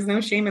it. Like there's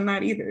no shame in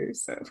that either.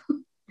 So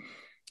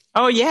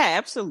Oh yeah,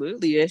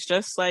 absolutely. It's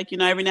just like,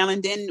 every now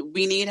and then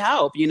we need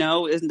help,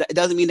 it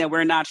doesn't mean that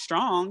we're not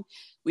strong.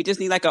 We just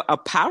need like a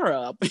power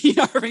up,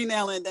 every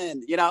now and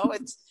then,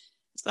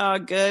 it's all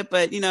good.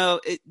 But,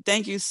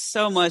 thank you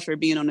so much for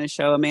being on the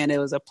show, Amanda. It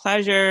was a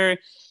pleasure.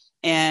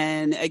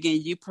 And again,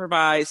 you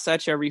provide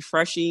such a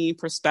refreshing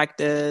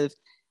perspective.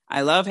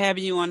 I love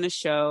having you on the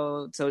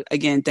show. So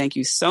again, thank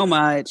you so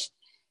much.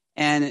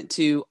 And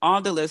to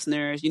all the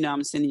listeners,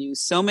 I'm sending you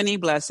so many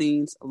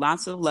blessings,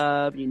 lots of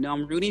love.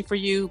 I'm rooting for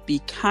you. Be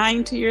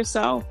kind to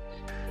yourself.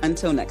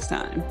 Until next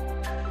time.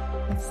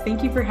 Yes,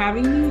 thank you for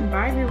having me. And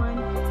bye, everyone.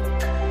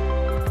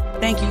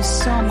 Thank you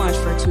so much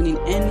for tuning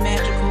in,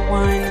 Magical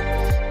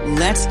One.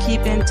 Let's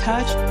keep in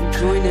touch.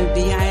 Join the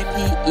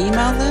VIP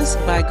email list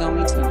by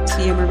going to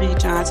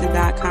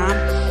tiamariejohnson.com.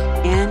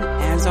 And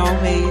as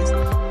always,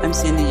 I'm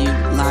sending you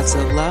lots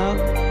of love,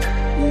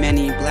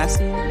 many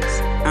blessings.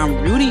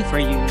 I'm rooting for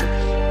you.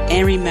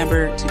 And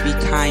remember to be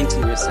kind to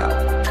yourself.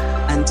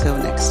 Until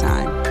next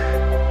time.